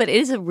danceable, but it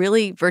is a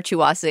really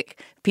virtuosic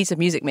piece of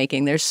music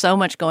making. There's so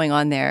much going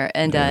on there,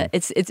 and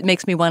it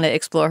makes me want to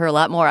explore her a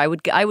lot more. I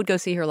would go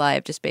see her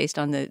live just based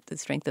on the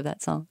strength of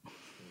that song.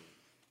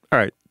 All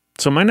right.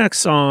 So my next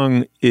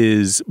song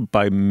is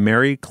by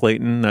Mary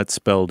Clayton. That's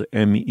spelled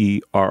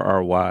Merry.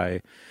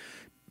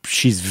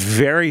 She's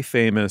very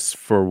famous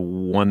for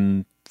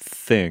one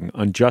thing,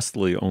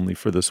 unjustly only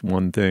for this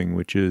one thing,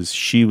 which is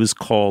she was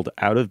called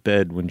out of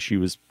bed when she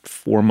was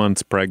 4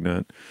 months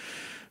pregnant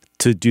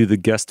to do the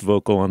guest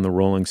vocal on the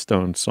Rolling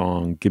Stones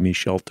song Gimme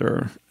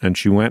Shelter. And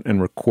she went and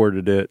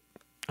recorded it,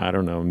 a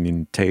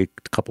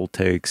couple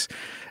takes.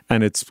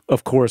 And it's,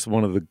 of course,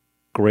 one of the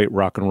great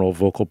rock and roll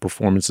vocal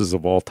performances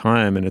of all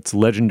time. And it's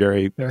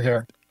legendary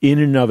in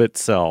and of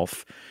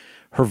itself.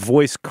 Her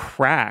voice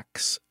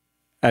cracks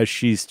as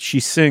she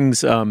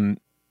sings.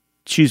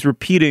 She's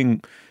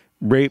repeating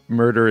rape,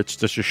 murder, it's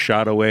just a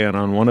shot away. And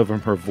on one of them,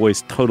 her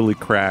voice totally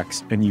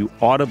cracks. And you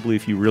audibly,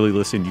 if you really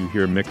listen, you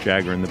hear Mick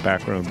Jagger in the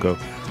background go,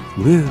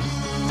 woo.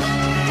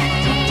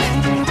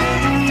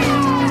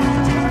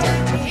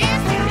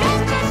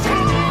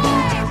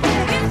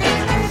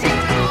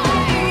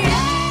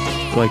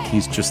 Like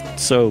he's just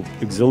so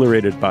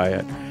exhilarated by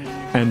it.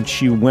 And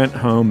she went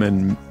home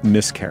and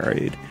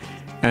miscarried.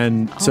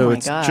 And so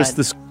it's just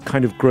this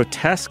kind of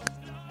grotesque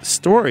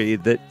story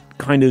that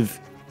kind of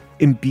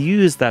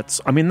imbues that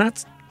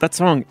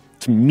song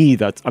to me.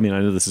 I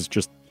know this is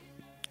just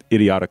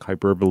idiotic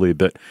hyperbole,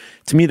 but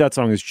to me that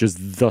song is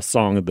just the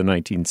song of the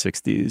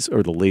 1960s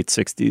or the late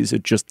 60s.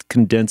 It just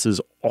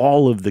condenses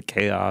all of the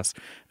chaos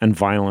and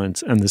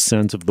violence and the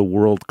sense of the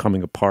world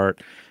coming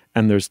apart,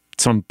 and there's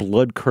some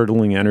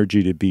blood-curdling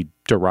energy to be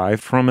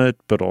derived from it,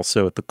 but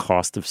also at the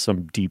cost of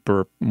some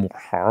deeper, more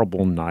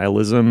horrible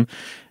nihilism,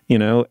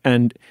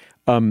 and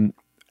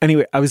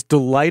anyway, I was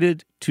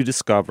delighted to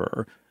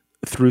discover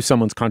through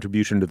someone's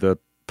contribution to the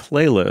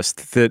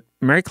playlist that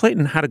Mary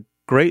Clayton had a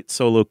great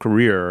solo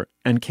career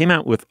and came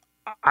out with,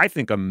 I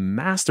think, a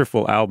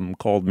masterful album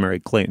called Mary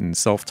Clayton,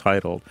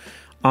 self-titled,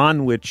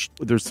 on which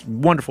there's a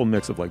wonderful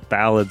mix of like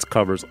ballads,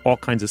 covers, all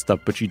kinds of stuff,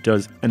 but she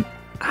does an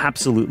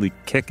absolutely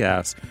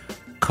kick-ass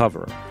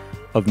cover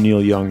of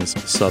Neil Young's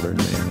Southern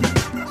Man.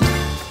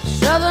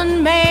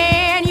 Southern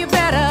man, you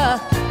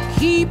better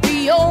keep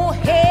your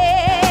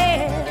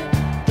head.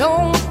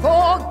 Don't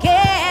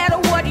forget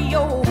what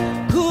your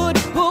good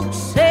book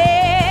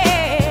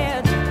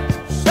said.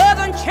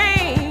 Southern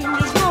change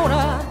is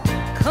gonna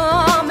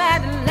come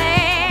at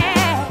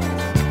last.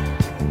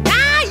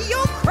 Now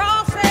your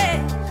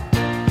crosses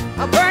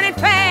are burning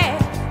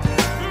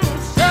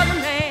fast.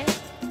 Southern man.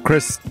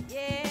 Chris,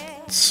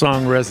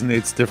 song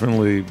resonates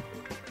differently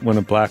when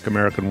a black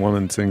American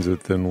woman sings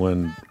it than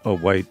when a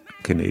white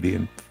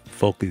Canadian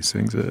folkie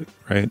sings it,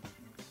 right?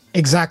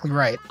 Exactly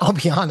right. I'll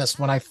be honest.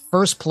 When I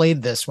first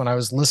played this, when I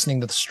was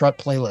listening to the Strut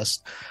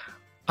playlist,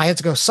 I had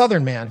to go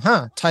Southern Man,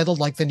 titled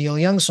like the Neil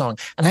Young song.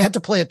 And I had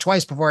to play it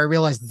twice before I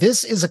realized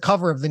this is a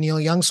cover of the Neil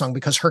Young song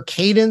because her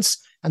cadence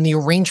and the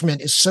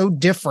arrangement is so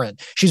different.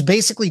 She's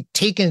basically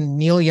taken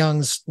Neil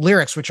Young's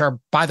lyrics, which are,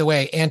 by the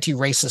way,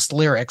 anti-racist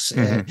lyrics,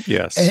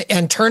 yes,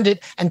 and turned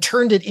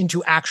it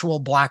into actual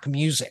Black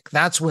music.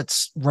 That's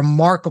what's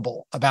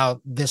remarkable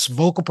about this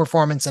vocal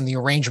performance and the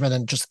arrangement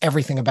and just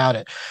everything about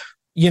it.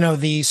 You know,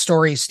 the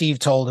story Steve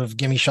told of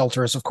Gimme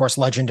Shelter is, of course,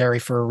 legendary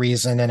for a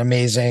reason and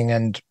amazing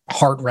and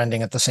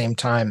heartrending at the same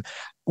time.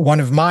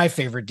 One of my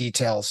favorite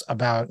details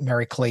about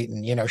Mary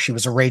Clayton, you know, she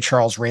was a Ray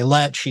Charles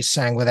Raylette. She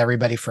sang with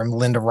everybody from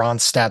Linda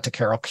Ronstadt to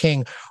Carole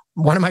King.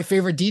 One of my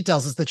favorite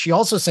details is that she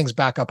also sings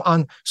backup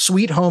on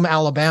Sweet Home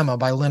Alabama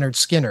by Lynyrd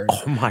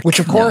Skynyrd, which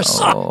of course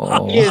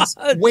is,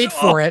 wait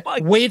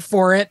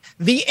for it,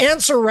 the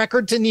answer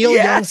record to Neil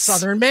Young's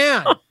Southern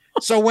Man.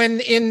 So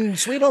when in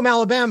Sweet Home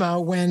Alabama,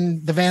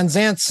 when the Van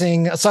Zants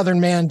sing A Southern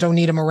Man, Don't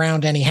Need Him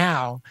Around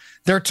Anyhow,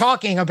 they're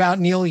talking about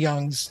Neil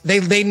Young's.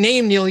 They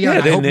name Neil Young.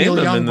 I hope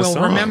Neil Young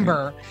will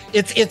remember.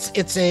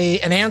 It's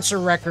an answer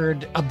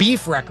record, a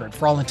beef record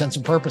for all intents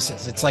and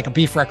purposes. It's like a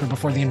beef record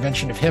before the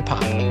invention of hip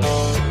hop. Well,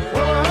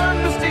 I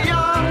heard Mr.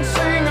 Young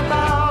sing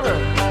about her.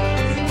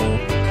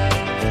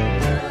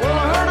 Well,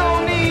 I heard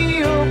old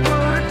Neil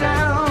put it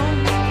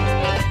down.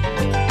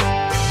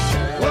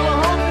 Well,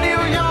 I hope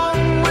Neil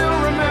Young will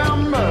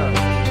remember.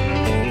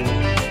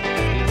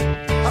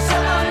 I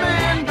said that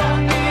man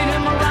don't need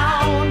him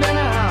around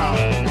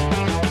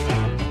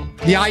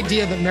anyhow. The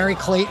idea that Mary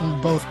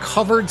Clayton both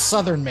covered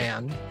Southern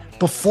Man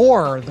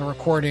before the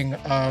recording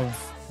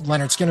of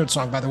Lynyrd Skynyrd's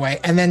song, by the way,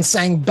 and then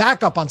sang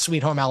backup on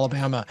Sweet Home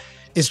Alabama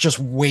is just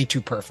way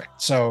too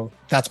perfect. So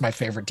that's my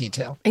favorite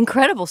detail.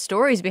 Incredible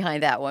stories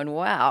behind that one.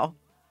 Wow.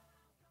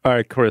 All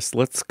right, Chris,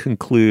 let's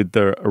conclude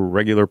the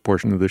regular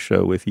portion of the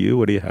show with you.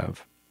 What do you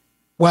have?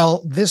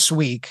 Well, this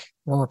week,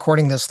 we're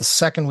recording this the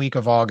second week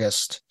of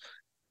August,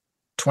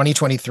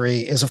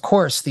 2023, is, of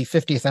course, the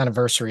 50th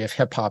anniversary of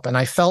hip hop. And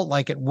I felt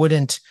like it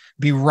wouldn't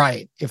be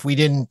right if we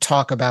didn't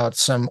talk about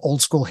some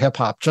old school hip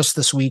hop. Just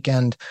this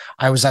weekend,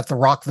 I was at the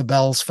Rock the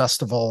Bells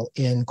Festival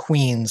in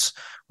Queens,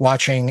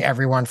 watching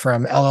everyone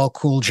from LL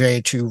Cool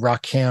J to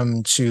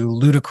Rakim to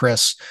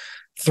Ludacris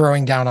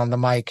throwing down on the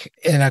mic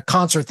in a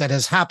concert that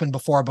has happened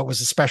before, but was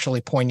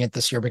especially poignant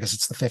this year because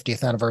it's the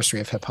 50th anniversary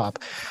of hip hop.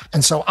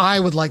 And so I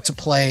would like to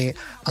play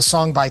a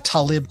song by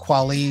Talib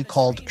Kweli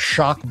called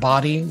Shock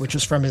Body, which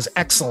is from his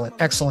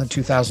excellent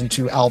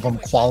 2002 album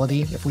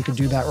Quality. If we could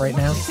do that right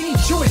now. Seem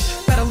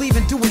Jewish, better leave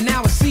and do it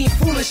now. It seem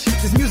foolish.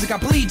 This music, I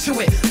bleed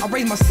to it. I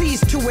raise my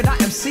C's to it. I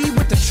MC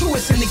with the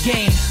truest in the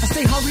game. I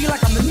stay hungry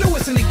like I'm the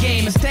newest in the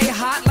game. And stay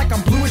hot like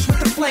I'm bluish with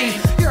the flame.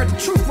 You heard the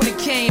truth when it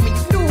came, and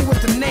you knew it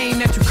was the name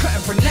that you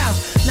couldn't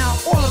pronounce. Now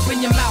all up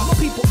in your mouth, my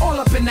people all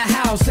up in the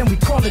house, and we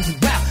calling you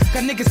out.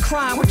 Got niggas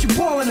crying, what you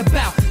bawling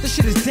about? This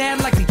shit is dead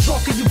like they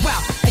talking you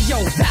out. Hey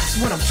yo, that's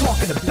what I'm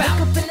talking about.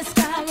 Look up in the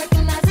sky,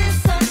 recognize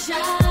it's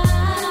sunshine.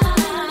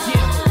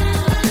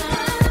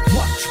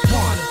 What you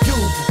wanna do,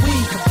 but we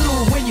come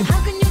through when you.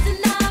 How can you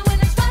deny when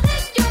it's right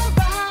in your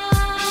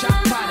eyes?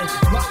 Shock body,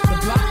 rock the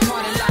block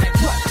party like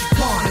what you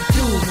wanna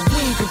do, but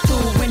we come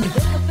through when you.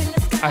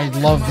 I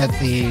love that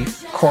the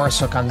chorus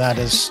hook on that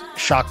is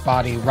Shock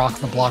Body, Rock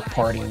the Block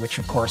Party, which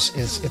of course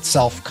is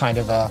itself kind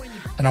of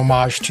an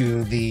homage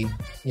to the,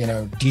 you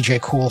know, DJ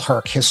Kool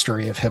Herc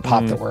history of hip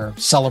hop that we're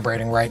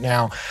celebrating right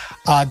now.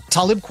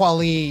 Talib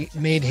Kweli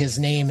made his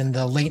name in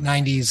the late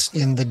 90s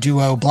in the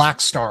duo Black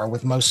Star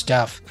with Mos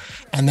Def.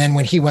 And then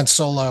when he went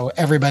solo,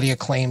 everybody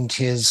acclaimed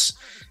his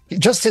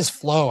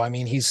flow. I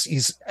mean,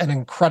 he's an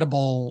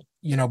incredible,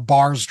 you know,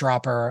 bars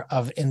dropper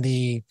in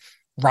the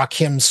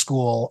Rakim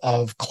school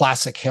of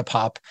classic hip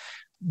hop.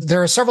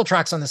 There are several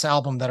tracks on this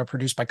album that are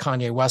produced by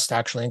Kanye West,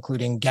 actually,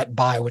 including Get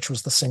By, which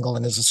was the single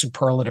and is a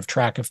superlative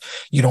track if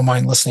you don't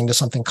mind listening to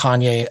something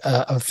Kanye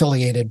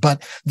affiliated.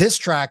 But this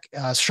track,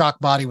 Shock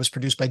Body, was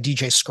produced by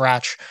DJ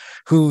Scratch,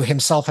 who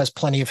himself has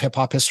plenty of hip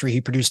hop history.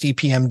 He produced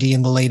EPMD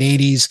in the late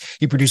 80s.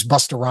 He produced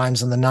Busta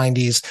Rhymes in the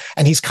 90s.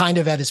 And he's kind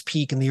of at his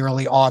peak in the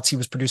early aughts. He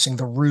was producing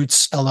The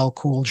Roots, LL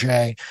Cool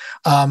J.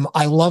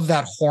 I love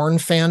that horn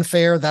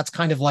fanfare. That's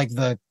kind of like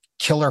the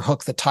killer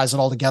hook that ties it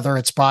all together.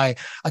 It's by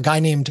a guy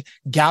named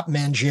Gap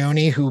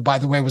Mangione, who, by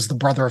the way, was the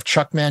brother of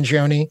Chuck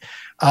Mangione.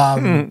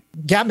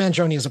 Gap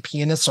Mangione is a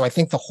pianist, so I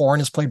think the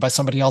horn is played by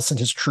somebody else in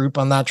his troupe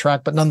on that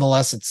track, but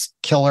nonetheless, it's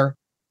killer.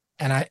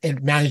 And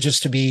it manages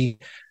to be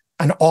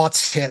an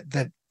aughts hit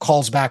that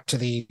calls back to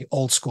the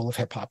old school of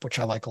hip hop, which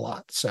I like a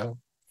lot. So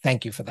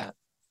thank you for that.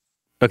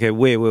 Okay,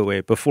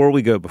 wait. Before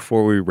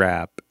we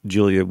wrap,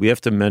 Julia, we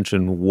have to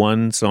mention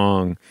one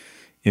song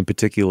in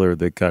particular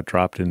that got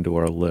dropped into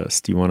our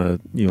list. You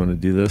want to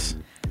do this?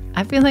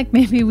 I feel like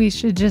maybe we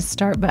should just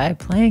start by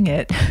playing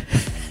it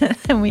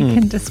and we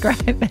can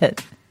describe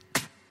it.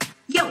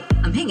 Yo,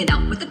 I'm hanging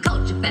out with the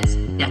Culture Fest.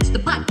 That's the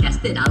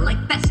podcast that I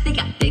like best. They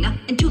got Dana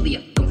and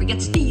Julia. Don't forget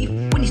Steve.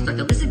 When you start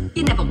to listen,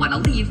 you never want to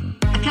leave.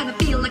 I kind of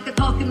feel like they're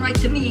talking right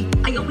to me.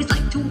 I always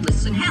like to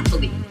listen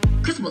happily.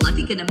 Cause well, I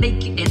think gonna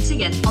make you answer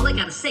yet. All I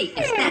gotta say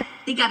is that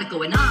they got it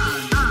going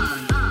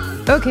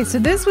on. Okay, so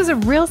this was a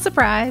real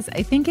surprise.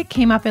 I think it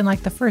came up in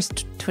like the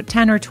first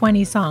 10 or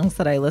 20 songs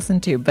that I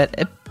listened to, but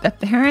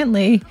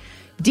apparently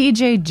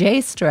DJ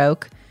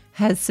J-Stroke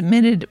has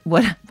submitted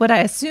what I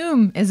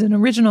assume is an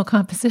original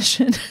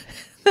composition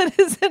that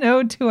is an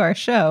ode to our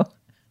show.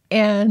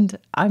 And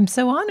I'm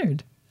so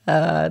honored.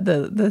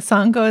 The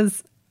song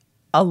goes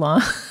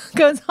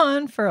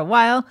on for a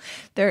while.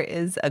 There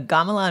is a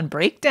gamelan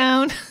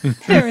breakdown.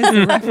 There is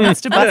a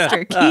reference to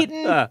Buster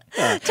Keaton.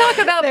 Talk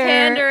about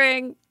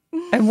pandering.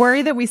 I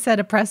worry that we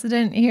set a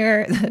precedent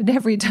here that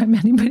every time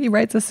anybody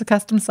writes us a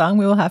custom song,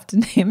 we will have to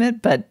name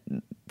it. But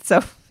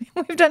so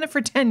we've done it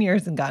for 10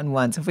 years and gotten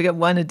one. So if we get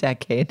one a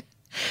decade,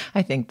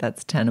 I think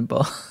that's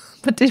tenable.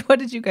 But what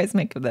did you guys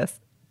make of this?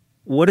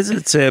 What does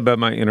it say about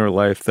my inner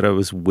life that I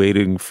was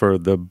waiting for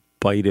the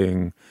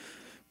biting,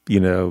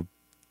 like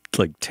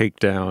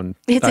takedown?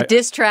 It's a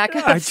diss track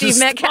of Steve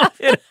Metcalf.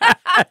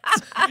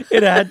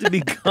 It had to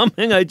be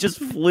coming. I just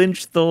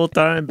flinched the whole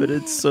time, but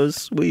it's so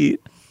sweet.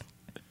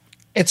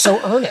 It's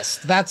so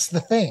earnest. That's the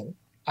thing.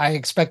 I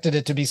expected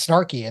it to be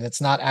snarky, and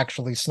it's not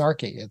actually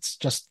snarky. It's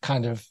just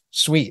kind of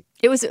sweet.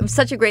 It was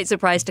such a great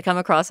surprise to come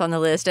across on the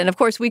list. And of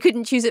course, we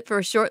couldn't choose it for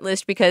a short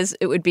list because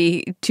it would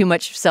be too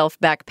much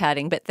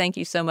self-back-patting. But thank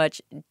you so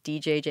much,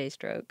 DJ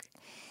J-Stroke.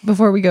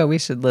 Before we go, we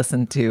should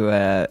listen to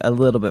a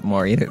little bit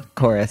more, either the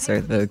chorus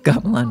or the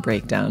gamelan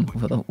breakdown.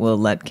 We'll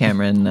let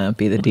Cameron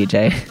be the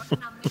DJ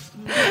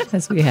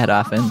as we head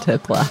off into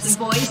Plus.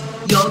 Boys,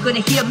 you're gonna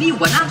hear me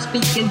when I'm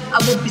speaking. I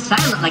won't be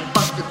silent like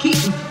Buster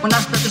Keaton. When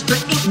I start to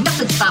strut, ain't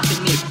nothing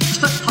stopping me.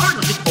 Strut hard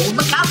like an old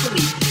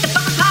McCaffrey. It's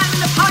summertime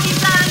and the party's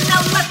on.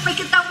 Now let's break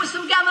it down with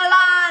some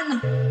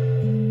gamelan.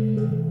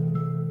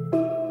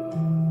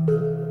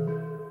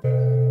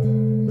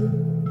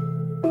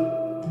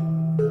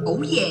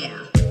 Oh yeah.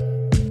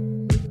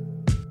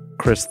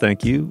 Chris,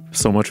 thank you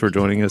so much for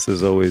joining us.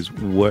 As always,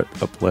 what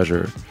a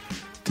pleasure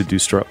to do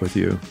Strut with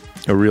you.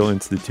 A real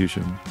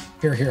institution.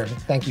 Here, here.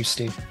 Thank you,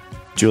 Steve.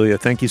 Julia,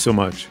 thank you so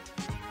much.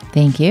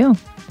 Thank you.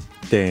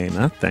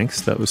 Dana, thanks.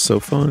 That was so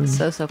fun.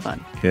 So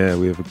fun. Yeah,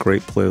 we have a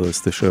great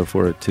playlist to show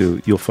for it,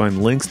 too. You'll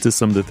find links to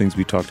some of the things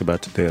we talked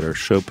about today at our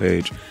show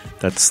page.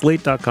 That's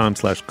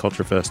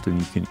slate.com/culturefest,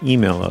 and you can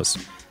email us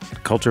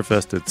at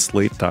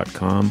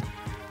culturefest@slate.com.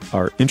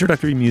 Our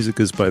introductory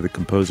music is by the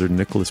composer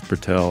Nicholas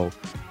Bertel.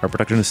 Our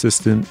production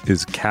assistant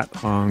is Kat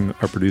Hong.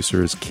 Our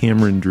producer is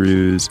Cameron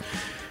Drews.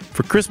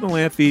 For Chris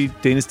Malamphy,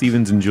 Dana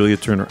Stevens, and Julia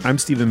Turner, I'm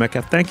Stephen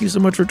Metcalf. Thank you so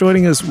much for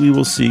joining us. We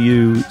will see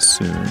you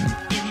soon. In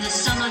the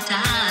summer